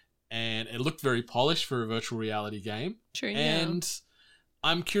 And it looked very polished for a virtual reality game. True, and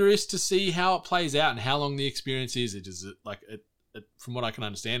I'm curious to see how it plays out and how long the experience is. From what I can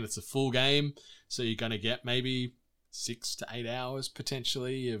understand, it's a full game, so you're going to get maybe 6 to 8 hours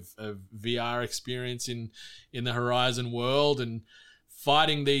potentially of VR experience in the Horizon world, and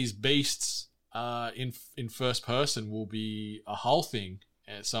fighting these beasts in first person will be a whole thing.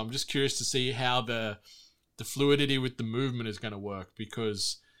 And so I'm just curious to see how the fluidity with the movement is going to work,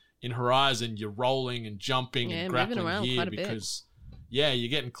 because in Horizon you're rolling and jumping and grappling here because you're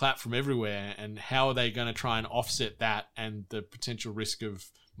getting clapped from everywhere, and how are they going to try and offset that and the potential risk of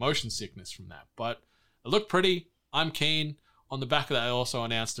motion sickness from that? But it looked pretty. I'm keen. On the back of that, they also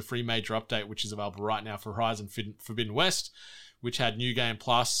announced a free major update, which is available right now for Horizon Forbidden West, which had New Game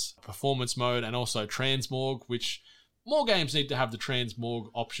Plus, Performance Mode, and also Transmorg, which more games need to have the Transmorg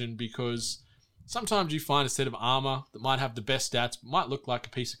option, because sometimes you find a set of armor that might have the best stats, might look like a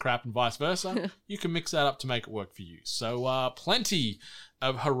piece of crap, and vice versa. You can mix that up to make it work for you. So plenty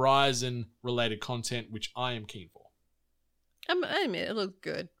of Horizon-related content, which I am keen for. I mean, it looked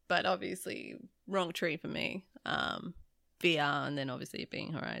good, but obviously wrong tree for me. VR, and then obviously it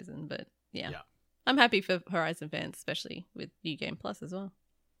being Horizon. But yeah. I'm happy for Horizon fans, especially with New Game Plus as well.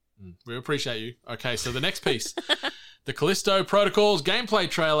 We appreciate you. Okay, so the next piece. The Callisto Protocol's gameplay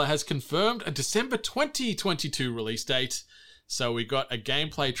trailer has confirmed a December 2022 release date. So we got a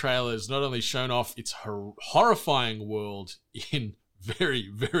gameplay trailer that's not only shown off its horrifying world in very,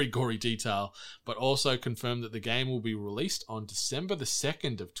 very gory detail, but also confirmed that the game will be released on December the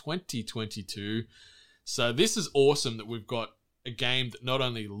 2nd of 2022. So this is awesome that we've got a game that not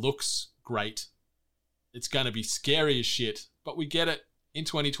only looks great, it's going to be scary as shit, but we get it in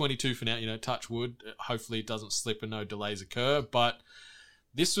 2022 for now, touch wood. Hopefully it doesn't slip and no delays occur. But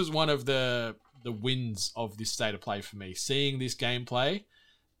this was one of the wins of this state of play for me. Seeing this gameplay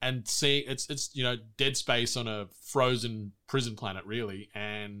and seeing it's Dead Space on a frozen prison planet, really.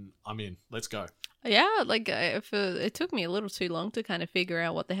 And I'm in. Let's go. Yeah, it took me a little too long to kind of figure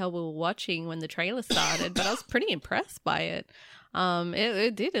out what the hell we were watching when the trailer started, but I was pretty impressed by it.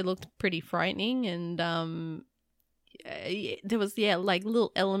 It looked pretty frightening, and there was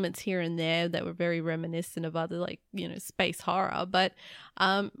little elements here and there that were very reminiscent of other space horror, but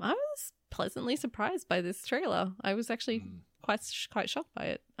I was pleasantly surprised by this trailer. I was actually quite shocked by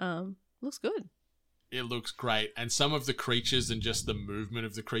it. Looks good. It looks great, and some of the creatures and just the movement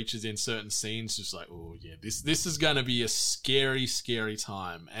of the creatures in certain scenes, just like, oh yeah, this is going to be a scary, scary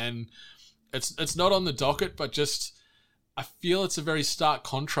time. And it's not on the docket, but just I feel it's a very stark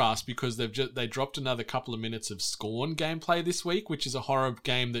contrast, because they dropped another couple of minutes of Scorn gameplay this week, which is a horror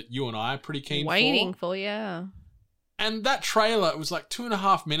game that you and I are pretty keen waiting for. Yeah. And that trailer, it was like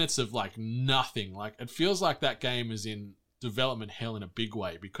 2.5 minutes of nothing. It feels like that game is in development hell in a big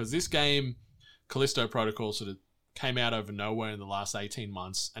way, because this game, Callisto Protocol, sort of came out over nowhere in the last 18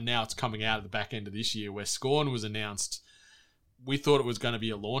 months, and now it's coming out at the back end of this year, where Scorn was announced. We thought it was going to be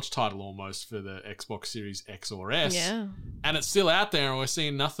a launch title almost for the Xbox Series X or S. Yeah. And it's still out there, and we're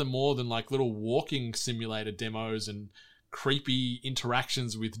seeing nothing more than little walking simulator demos and creepy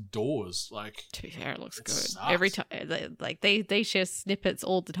interactions with doors. To be fair, it looks good. Sucks. Every time, they share snippets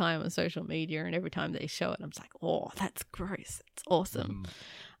all the time on social media, and every time they show it, I'm just like, oh, that's gross. It's awesome.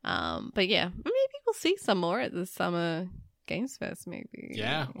 But yeah, maybe we'll see some more at the Summer Games Fest, maybe.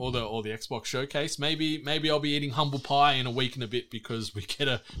 Yeah, or the Xbox Showcase. Maybe I'll be eating humble pie in a week and a bit, because we get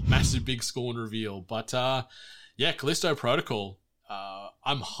a massive big Scorn reveal. But Yeah, Callisto Protocol.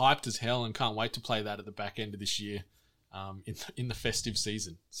 I'm hyped as hell and can't wait to play that at the back end of this year, in the festive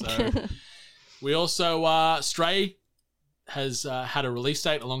season. So we also Stray has had a release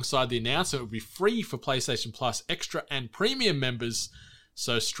date alongside the announcement. It will be free for PlayStation Plus Extra and Premium members.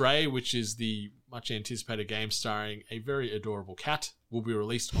 So Stray, which is the much anticipated game starring a very adorable cat, will be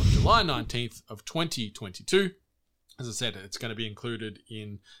released on July 19th of 2022. As I said, it's going to be included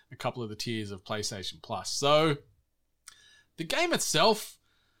in a couple of the tiers of PlayStation Plus. So the game itself,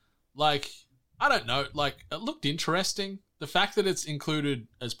 like, I don't know, like, it looked interesting. The fact that it's included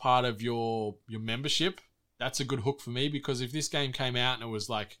as part of your membership, that's a good hook for me, because if this game came out and it was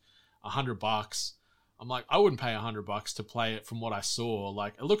like $100, I'm like, I wouldn't pay $100 to play it from what I saw.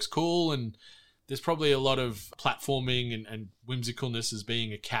 Like, it looks cool, and there's probably a lot of platforming and whimsicalness as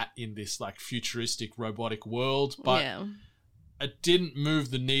being a cat in this like futuristic robotic world, but it didn't move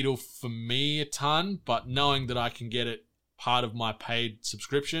the needle for me a ton. But knowing that I can get it part of my paid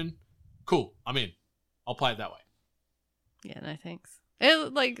subscription, cool, I'm in. I'll play it that way. Yeah, no thanks.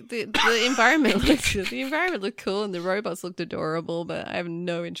 It, like the environment looked cool and the robots looked adorable, but I have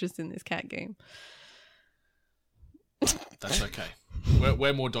no interest in this cat game. That's okay.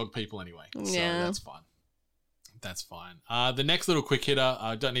 We're more dog people anyway, so that's fine. That's fine. The next little quick hitter,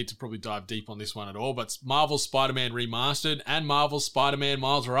 I don't need to probably dive deep on this one at all, but Marvel's Spider-Man Remastered and Marvel's Spider-Man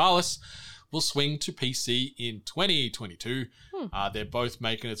Miles Morales will swing to PC in 2022. They're both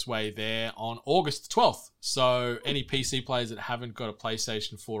making its way there on August 12th. So any PC players that haven't got a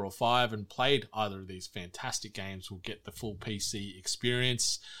PlayStation 4 or 5 and played either of these fantastic games will get the full PC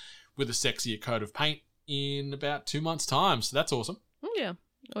experience with a sexier coat of paint in about 2 months' time. So that's awesome. Yeah.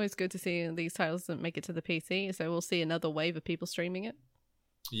 Always good to see these titles that make it to the PC. So we'll see another wave of people streaming it.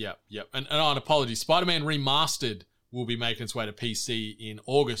 Yep. And on apologies, Spider-Man Remastered will be making its way to PC on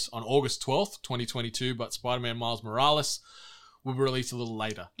August 12th, 2022, but Spider-Man Miles Morales will be released a little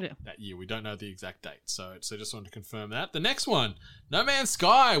later that year. We don't know the exact date, so just wanted to confirm that. The next one, No Man's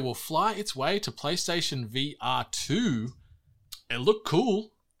Sky, will fly its way to PlayStation VR 2. It looked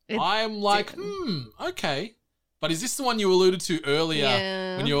cool. I'm like, okay. But is this the one you alluded to earlier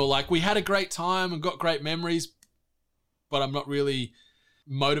when you were like, we had a great time and got great memories, but I'm not really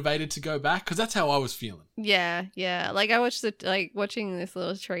motivated to go back? Because that's how I was feeling. Yeah. Like I watched watching this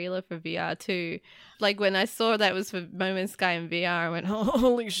little trailer for VR 2. Like when I saw that was for No Man's Sky in VR, I went, oh,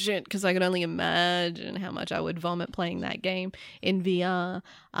 holy shit, because I could only imagine how much I would vomit playing that game in VR.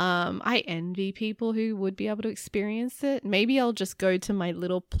 I envy people who would be able to experience it. Maybe I'll just go to my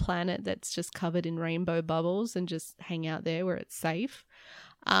little planet that's just covered in rainbow bubbles and just hang out there where it's safe.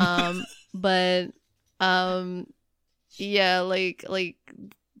 Yeah, like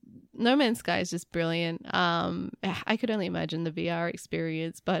No Man's Sky is just brilliant. I could only imagine the VR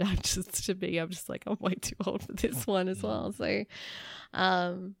experience, but I'm just like, I'm way too old for this one as well. So,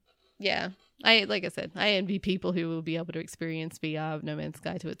 yeah, like I said, I envy people who will be able to experience VR of No Man's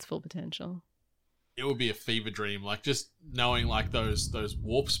Sky to its full potential. It would be a fever dream, like just knowing like those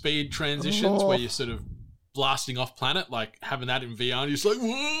warp speed transitions where you're sort of blasting off planet, like having that in VR, and you're just like,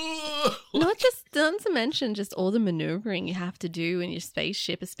 whoa! Not to mention just all the maneuvering you have to do in your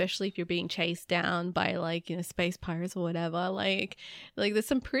spaceship, especially if you're being chased down by like, you know, space pirates or whatever. Like there's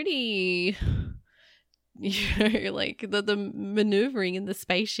some pretty, you know, like the maneuvering in the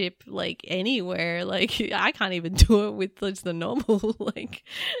spaceship, like anywhere. Like I can't even do it with just the normal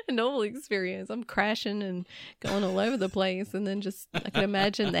experience. I'm crashing and going all over the place, and then just I can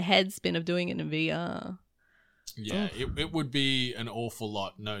imagine the head spin of doing it in VR. Yeah, it would be an awful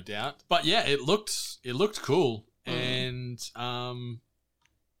lot, no doubt. But yeah, it looked cool, and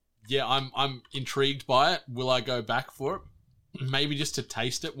yeah, I'm intrigued by it. Will I go back for it? Maybe just to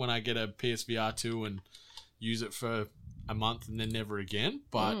taste it when I get a PSVR 2 and use it for a month and then never again.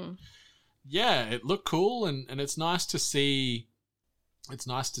 But yeah, it looked cool, and it's nice to see. It's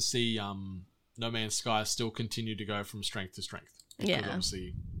nice to see No Man's Sky still continue to go from strength to strength. Because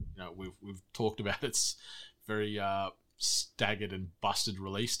obviously, you know, we've talked about its very staggered and busted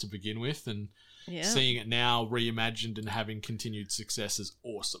release to begin with, and seeing it now reimagined and having continued success is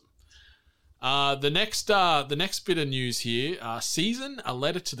awesome. The next bit of news here, Season: A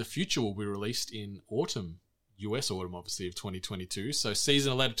Letter to the Future will be released in autumn, US autumn obviously, of 2022. So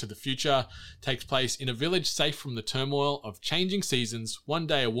Season: A Letter to the Future takes place in a village safe from the turmoil of changing seasons. One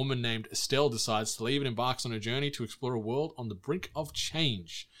day a woman named Estelle decides to leave and embarks on a journey to explore a world on the brink of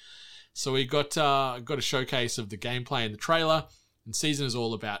change. So we got a showcase of the gameplay in the trailer, and Season is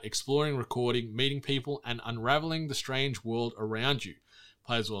all about exploring, recording, meeting people, and unraveling the strange world around you.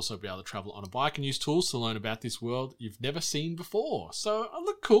 Players will also be able to travel on a bike and use tools to learn about this world you've never seen before. So it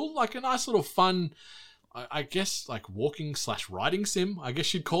looked cool, like a nice little fun I guess like walking/riding sim, I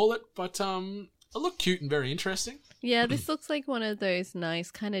guess you'd call it, but it looked cute and very interesting. Yeah, this looks like one of those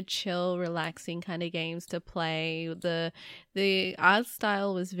nice kind of chill, relaxing kind of games to play. The art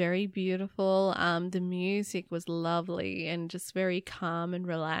style was very beautiful. The music was lovely and just very calm and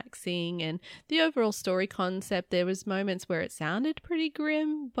relaxing. And the overall story concept, there was moments where it sounded pretty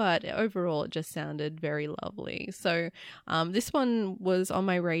grim, but overall it just sounded very lovely. So this one was on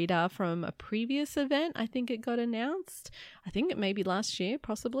my radar from a previous event. I think it got announced. I think it maybe last year,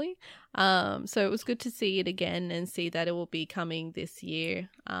 possibly. So it was good to see it again and see that it will be coming this year,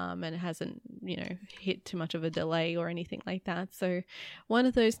 and it hasn't, hit too much of a delay or anything like that. So one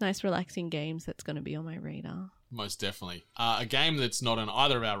of those nice relaxing games that's going to be on my radar. Most definitely. A game that's not on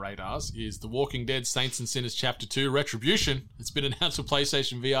either of our radars is The Walking Dead Saints and Sinners Chapter 2 Retribution. It's been announced for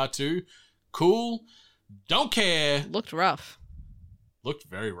PlayStation VR 2. Cool. Don't care. Looked rough. Looked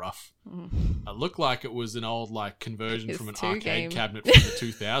very rough. It looked like it was an old conversion from an arcade cabinet from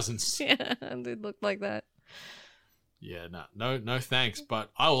the 2000s. Yeah, it did look like that. Yeah, no thanks.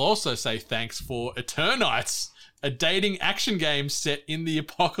 But I will also say thanks for Eternights, a dating action game set in the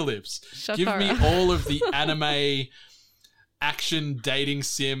apocalypse. Give me all of the anime action dating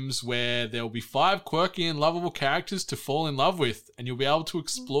sims where there will be 5 quirky and lovable characters to fall in love with, and you'll be able to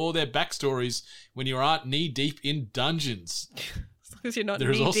explore their backstories when you aren't knee-deep in dungeons. Because you're not There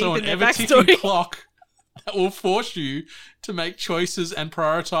is knee-deep also an in their ever-ticking backstory. clock that will force you to make choices and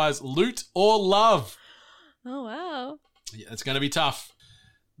prioritize loot or love. Oh, wow. Yeah, it's going to be tough.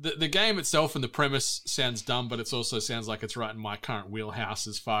 The game itself and the premise sounds dumb, but it also sounds like it's right in my current wheelhouse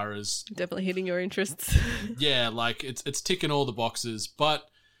as far as... Definitely hitting your interests. Yeah, it's ticking all the boxes, but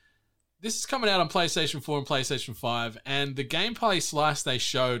this is coming out on PlayStation 4 and PlayStation 5, and the gameplay slice they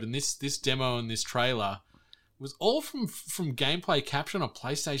showed in this demo and this trailer was all from gameplay captured on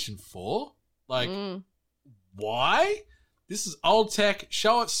PlayStation 4? Why? This is old tech.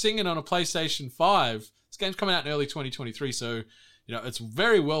 Show it singing on a PlayStation 5. This game's coming out in early 2023, so it's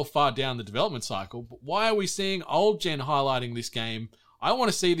very well far down the development cycle. But why are we seeing old gen highlighting this game? I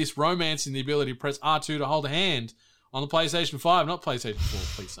want to see this romance in the ability to press R2 to hold a hand on the PlayStation 5, not PlayStation 4,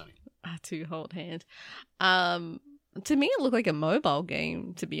 please, Sony. R2 hold hand. To me, it looked like a mobile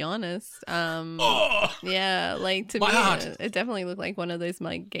game, to be honest. Yeah, to me, it definitely looked like one of those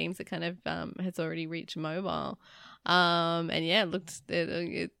games that kind of has already reached mobile. And yeah,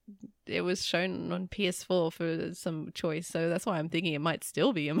 it was shown on PS4 for some choice, so that's why I'm thinking it might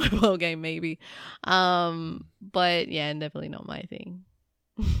still be a mobile game, maybe. But yeah, definitely not my thing.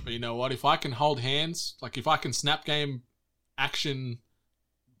 But you know what? If I can hold hands, if I can snap game action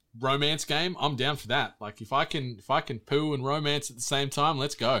romance game, I'm down for that. If I can poo and romance at the same time,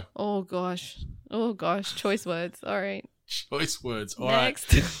 let's go. Oh gosh, choice words. All right, choice words. All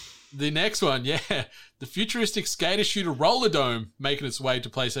next. Right. The next one, the futuristic skater shooter Roller Dome making its way to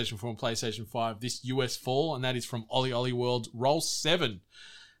PlayStation 4 and PlayStation 5 this US fall, and that is from Ollie Ollie World's Roll 7.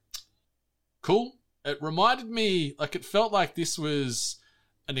 Cool. It reminded me, it felt like this was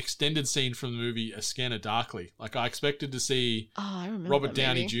an extended scene from the movie A Scanner Darkly. I expected to see Robert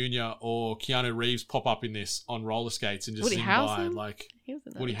Downey Jr. or Keanu Reeves pop up in this on roller skates and just Woody zing Harrelson? by. He was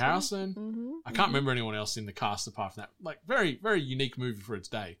in that Woody too. Harrelson? Mm-hmm, I can't remember anyone else in the cast apart from that. Very, very unique movie for its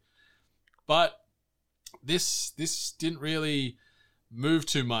day. But this didn't really move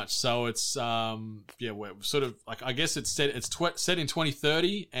too much. So it's we're sort of I guess it's set in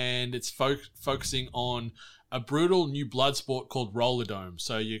 2030, and it's focusing on a brutal new blood sport called Roller Dome.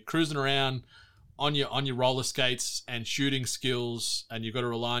 So you're cruising around on your roller skates and shooting skills, and you've got to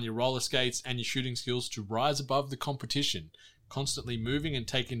rely on your roller skates and your shooting skills to rise above the competition, constantly moving and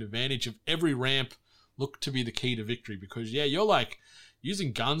taking advantage of every ramp. Look to be the key to victory, because you're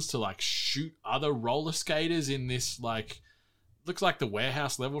using guns to shoot other roller skaters in this looks like the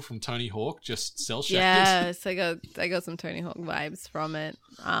warehouse level from Tony Hawk, just cell shaded. Yes, I got some Tony Hawk vibes from it.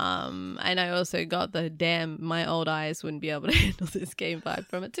 And I also got the damn my old eyes wouldn't be able to handle this game vibe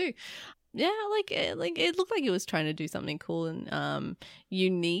from it too. Yeah, it looked like it was trying to do something cool and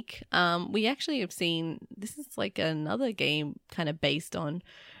unique. We actually have seen this is another game kind of based on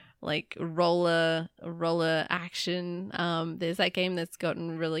roller action. There's that game that's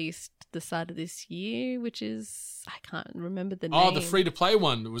gotten released the start of this year, which is I can't remember the name. Oh, the free to play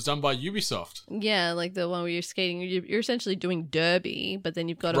one that was done by Ubisoft. Yeah, the one where you're skating. You're essentially doing derby, but then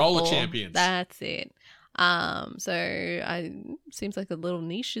you've got roller a ball. champions. That's it. So seems like a little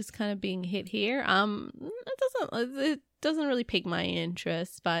niche is kind of being hit here. It doesn't really pique my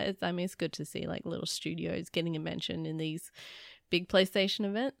interest, but it's good to see little studios getting a mention in these big PlayStation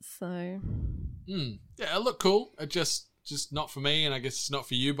events. So yeah, it looked cool. It just just not for me, and I guess it's not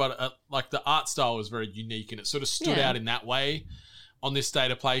for you, but like the art style was very unique, and it sort of stood out in that way on this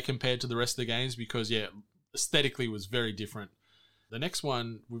state of play compared to the rest of the games because, aesthetically was very different. The next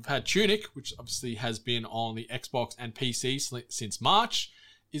one, we've had Tunic, which obviously has been on the Xbox and PC since March,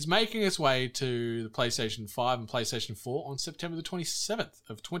 is making its way to the PlayStation 5 and PlayStation 4 on September the 27th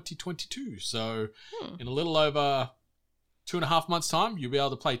of 2022. So in a little over 2.5 months' time, you'll be able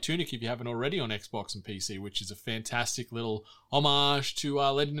to play Tunic if you haven't already on Xbox and PC, which is a fantastic little homage to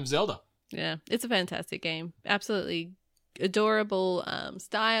Legend of Zelda. Yeah, it's a fantastic game. Absolutely adorable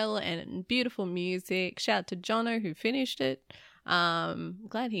style and beautiful music. Shout out to Jono who finished it.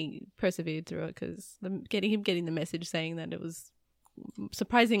 Glad he persevered through it because getting the message saying that it was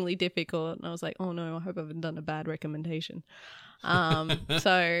surprisingly difficult, and I was like, oh no, I hope I haven't done a bad recommendation. I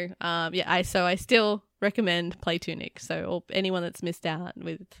still recommend play Tunic. So anyone that's missed out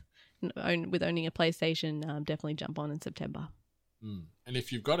with owning a PlayStation, definitely jump on in September. And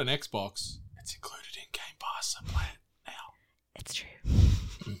if you've got an Xbox, it's included in Game Pass, so play it now. It's true.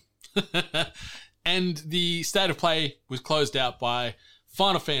 And the state of play was closed out by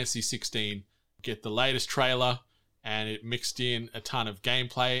Final Fantasy 16. Get the latest trailer, and it mixed in a ton of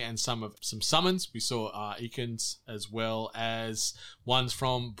gameplay and some summons. We saw icons as well as ones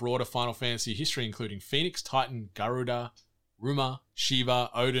from broader Final Fantasy history, including Phoenix, Titan, Garuda, Ruma,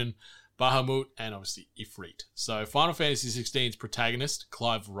 Shiva, Odin, Bahamut, and obviously Ifrit. So Final Fantasy 16's protagonist,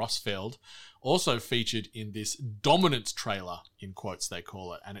 Clive Rosfeld, also featured in this dominance trailer, in quotes they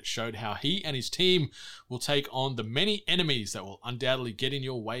call it, and it showed how he and his team will take on the many enemies that will undoubtedly get in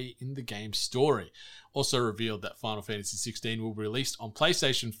your way in the game's story. Also revealed that Final Fantasy 16 will be released on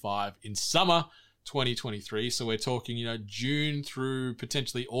PlayStation 5 in summer 2023, so we're talking, June through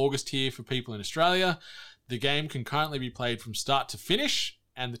potentially August here for people in Australia. The game can currently be played from start to finish,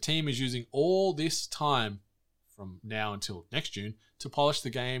 and the team is using all this time from now until next June to polish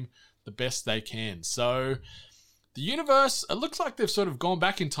the game the best they can. So the universe, it looks like they've sort of gone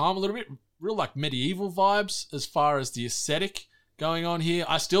back in time a little bit, real like medieval vibes as far as the aesthetic going on here.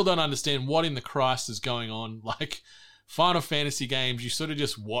 I still don't understand what in the Christ is going on. Like Final Fantasy games, you sort of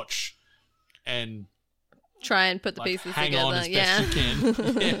just watch and try and put the pieces hang together. On as best you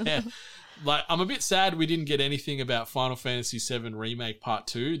can. Yeah. Like, I'm a bit sad we didn't get anything about Final Fantasy VII Remake Part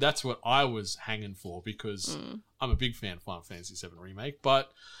 2. That's what I was hanging for because I'm a big fan of Final Fantasy VII Remake.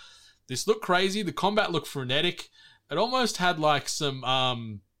 But this looked crazy. The combat looked frenetic. It almost had like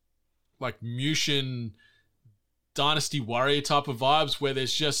some like Mushin Dynasty Warrior type of vibes where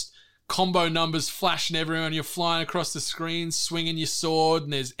there's just combo numbers flashing everywhere and you're flying across the screen, swinging your sword,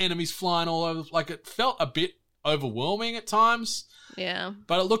 and there's enemies flying all over. Like, it felt a bit overwhelming at times. Yeah.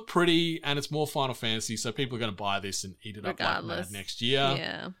 But it looked pretty, and it's more Final Fantasy, so people are going to buy this and eat it up like mad next year.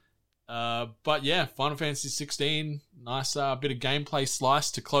 Yeah. But yeah, Final Fantasy 16, nice bit of gameplay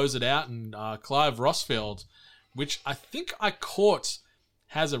slice to close it out, and Clive Rosfeld, which I think I caught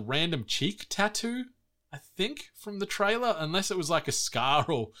has a random cheek tattoo, I think, from the trailer, unless it was like a scar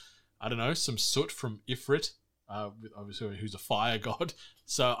or, I don't know, some soot from Ifrit, obviously who's a fire god.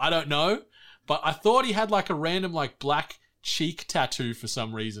 So I don't know, but I thought he had like a random like black cheek tattoo for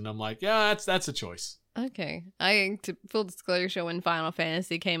some reason. I'm like, yeah, that's a choice. Okay. Full disclosure, when Final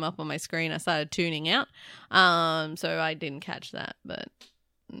Fantasy came up on my screen, I started tuning out. So I didn't catch that,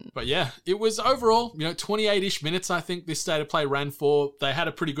 But yeah, it was overall, 28-ish minutes, I think this state of play ran for. They had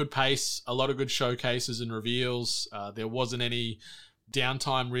a pretty good pace, a lot of good showcases and reveals. There wasn't any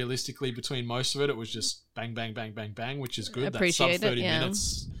downtime realistically between most of it. It was just bang, bang, bang, bang, bang, which is good. That's sub 30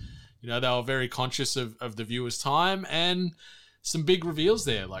 minutes. They were very conscious of the viewer's time, and some big reveals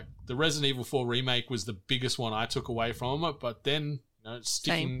there. Like the Resident Evil 4 remake was the biggest one I took away from it, but then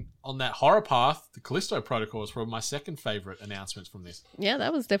sticking on that horror path, the Callisto Protocol is probably my second favorite announcements from this. Yeah,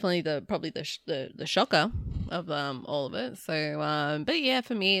 that was definitely the shocker of all of it. So, but yeah,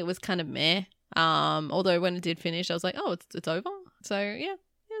 for me it was kind of meh. Although when it did finish, I was like, oh, it's over. So yeah.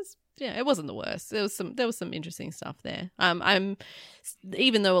 It wasn't the worst. There was some interesting stuff there. I'm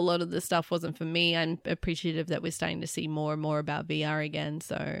even though a lot of the stuff wasn't for me, I'm appreciative that we're starting to see more and more about VR again.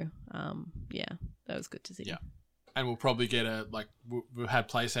 So, that was good to see. Yeah, and we'll probably get we've had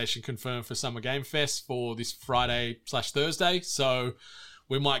PlayStation confirmed for Summer Game Fest for this Friday/Thursday. So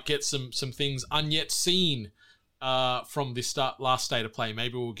we might get some things unyet seen from this last state of play.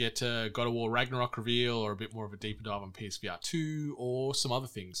 Maybe we'll get God of War Ragnarok reveal, or a bit more of a deeper dive on PSVR 2, or some other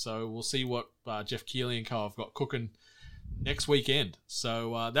things. So we'll see what Jeff Keighley and co have got cooking next weekend.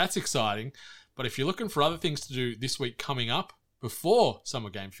 So that's exciting. But if you're looking for other things to do this week coming up before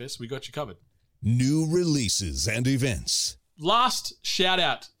Summer Game Fest, we got you covered. New releases and events. last shout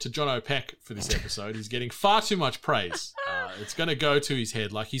out to John O'Peck for this episode. He's getting far too much praise. It's going to go to his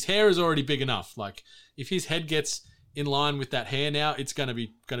head. Like, his hair is already big enough. Like, if his head gets in line with that hair now, it's going to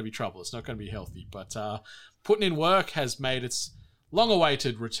be trouble. It's not going to be healthy. But Putting in Work has made its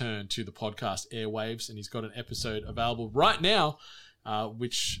long-awaited return to the podcast airwaves, and he's got an episode available right now,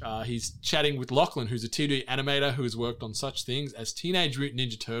 which he's chatting with Lachlan, who's a 2D animator who has worked on such things as Teenage Mutant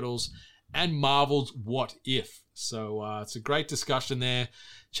Ninja Turtles and Marvel's What If. So it's a great discussion there.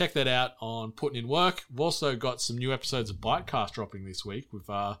 Check that out on Putting in Work. We've also got some new episodes of Bitecast dropping this week with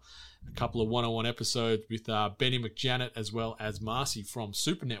a couple of one-on-one episodes with Benny McJanet as well as Marcy from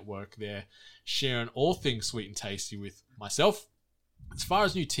Super Network there, sharing all things sweet and tasty with myself. As far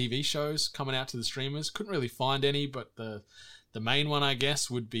as new TV shows coming out to the streamers, couldn't really find any, but the main one, I guess,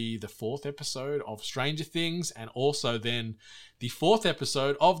 would be the 4th episode of Stranger Things, and also then the 4th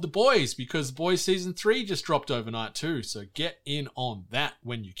episode of The Boys, because The Boys Season 3 just dropped overnight too, so get in on that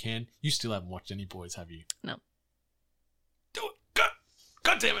when you can. You still haven't watched any Boys, have you? No. Do it!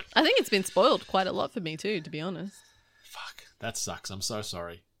 God damn it! I think it's been spoiled quite a lot for me too, to be honest. Fuck, that sucks. I'm so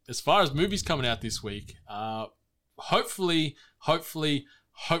sorry. As far as movies coming out this week, hopefully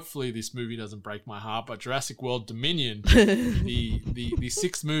this movie doesn't break my heart, but Jurassic World Dominion, the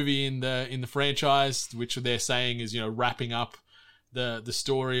 6th movie in the franchise, which they're saying is, wrapping up the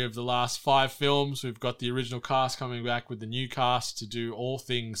story of the last 5 films. We've got the original cast coming back with the new cast to do all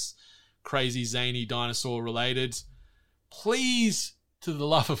things crazy, zany, dinosaur related. Please, to the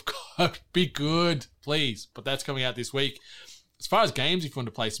love of God, be good, please. But that's coming out this week. As far as games, if you want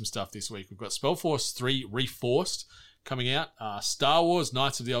to play some stuff this week, we've got Spellforce 3 Reforced coming out. Star Wars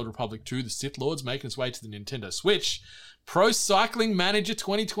Knights of the Old Republic 2, The Sith Lords, making its way to the Nintendo Switch. Pro Cycling Manager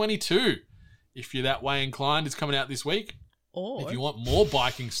 2022, if you're that way inclined, is coming out this week. Or if you want more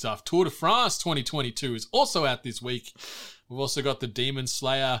biking stuff, Tour de France 2022 is also out this week. We've also got the Demon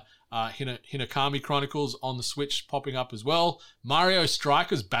Slayer Hinokami Chronicles on the Switch popping up as well. Mario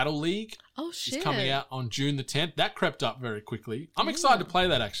Strikers Battle League is coming out on June the 10th. That crept up very quickly. I'm excited to play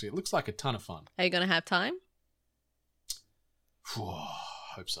that, actually. It looks like a ton of fun. Are you going to have time?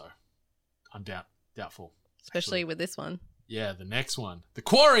 Hope so. I'm doubtful. Especially actually, with this one. Yeah, the next one. The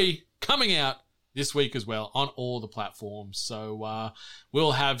Quarry coming out this week as well on all the platforms. So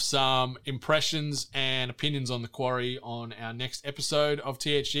we'll have some impressions and opinions on The Quarry on our next episode of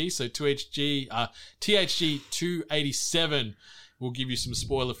THG. So THG 287 will give you some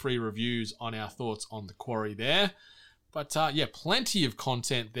spoiler-free reviews on our thoughts on The Quarry there. But plenty of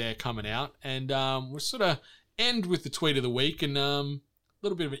content there coming out. And we'll sort of end with the tweet of the week and a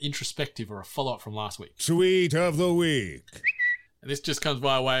little bit of an introspective or a follow-up from last week. Tweet of the week. And this just comes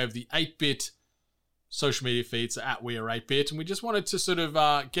by way of the 8-bit social media feeds at We Are 8-bit, and we just wanted to sort of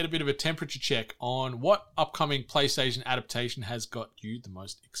get a bit of a temperature check on what upcoming PlayStation adaptation has got you the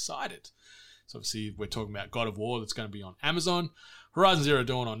most excited. So obviously we're talking about God of War, that's going to be on Amazon, Horizon Zero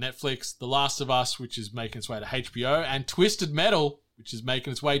Dawn on Netflix, The Last of Us, which is making its way to HBO, and Twisted Metal, which is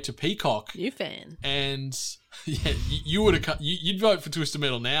making its way to Peacock. You fan. And yeah, you'd vote for Twisted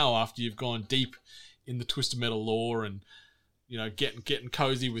Metal now after you've gone deep in the Twisted Metal lore and getting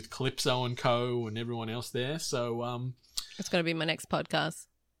cozy with Calypso and Co. and everyone else there. So it's going to be my next podcast.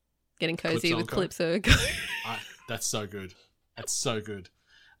 Getting cozy with Calypso and Co. That's so good. That's so good.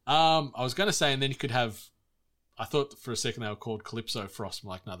 I was going to say, and then you could have, I thought for a second they were called Calypso Frost. I'm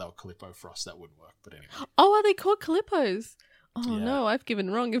like, no, they were Calippo Frost. That wouldn't work. But anyway. Oh, are they called Calippos? Oh, yeah. No, I've given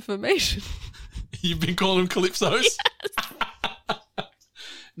wrong information. You've been calling them Calypsos? Yes.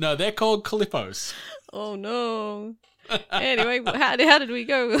 No, they're called Calippos. Oh, no. Anyway, how did we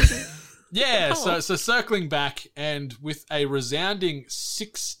go? Yeah, so circling back, and with a resounding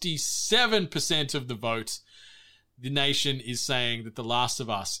 67% of the vote, the nation is saying that The Last of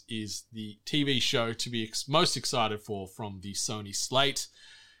Us is the TV show to be most excited for from the Sony slate.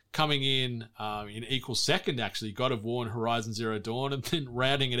 Coming in equal second, actually, God of War and Horizon Zero Dawn, and then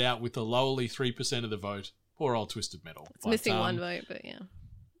rounding it out with a lowly 3% of the vote. Poor old Twisted Metal. It's missing one vote, but yeah.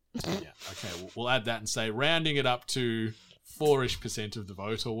 Yeah, okay, we'll add that and say rounding it up to 4-ish% of the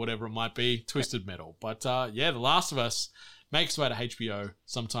vote or whatever it might be, Twisted Metal. But The Last of Us makes its way to HBO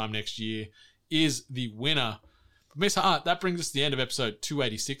sometime next year, is the winner. But Miss Hart, that brings us to the end of episode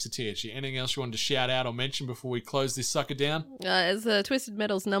 286 of THG. Anything else you wanted to shout out or mention before we close this sucker down? As Twisted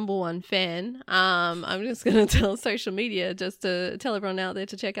Metal's #1 fan, I'm just going to tell social media, just to tell everyone out there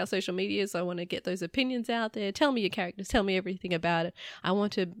to check out social media. So I want to get those opinions out there. Tell me your characters. Tell me everything about it. I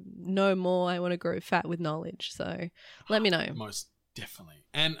want to know more. I want to grow fat with knowledge. So let me know. Most definitely.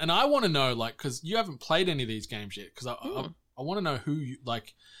 And I want to know, because you haven't played any of these games yet, because I want to know who you,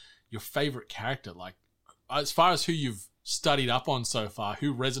 your favorite character, as far as who you've studied up on so far,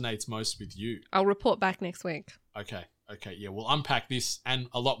 who resonates most with you? I'll report back next week. Okay, yeah, we'll unpack this and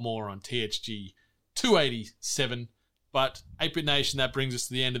a lot more on THG 287. But 8-Bit Nation, that brings us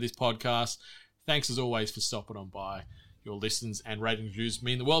to the end of this podcast. Thanks as always for stopping on by. Your listens and rating reviews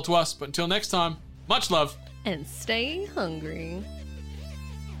mean the world to us. But until next time, much love. And stay hungry.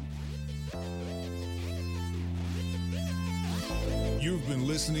 You've been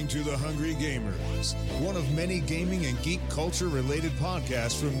listening to The Hungry Gamers, one of many gaming and geek culture related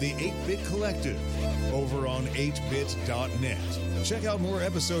podcasts from the 8-Bit Collective over on 8bit.net. Check out more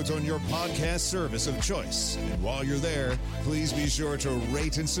episodes on your podcast service of choice. And while you're there, please be sure to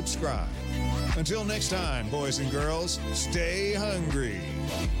rate and subscribe. Until next time, boys and girls, stay hungry.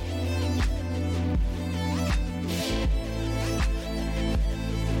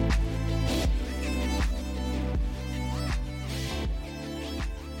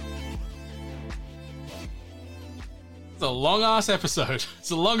 It's a long-ass episode. It's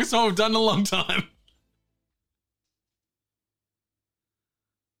the longest one we've done in a long time.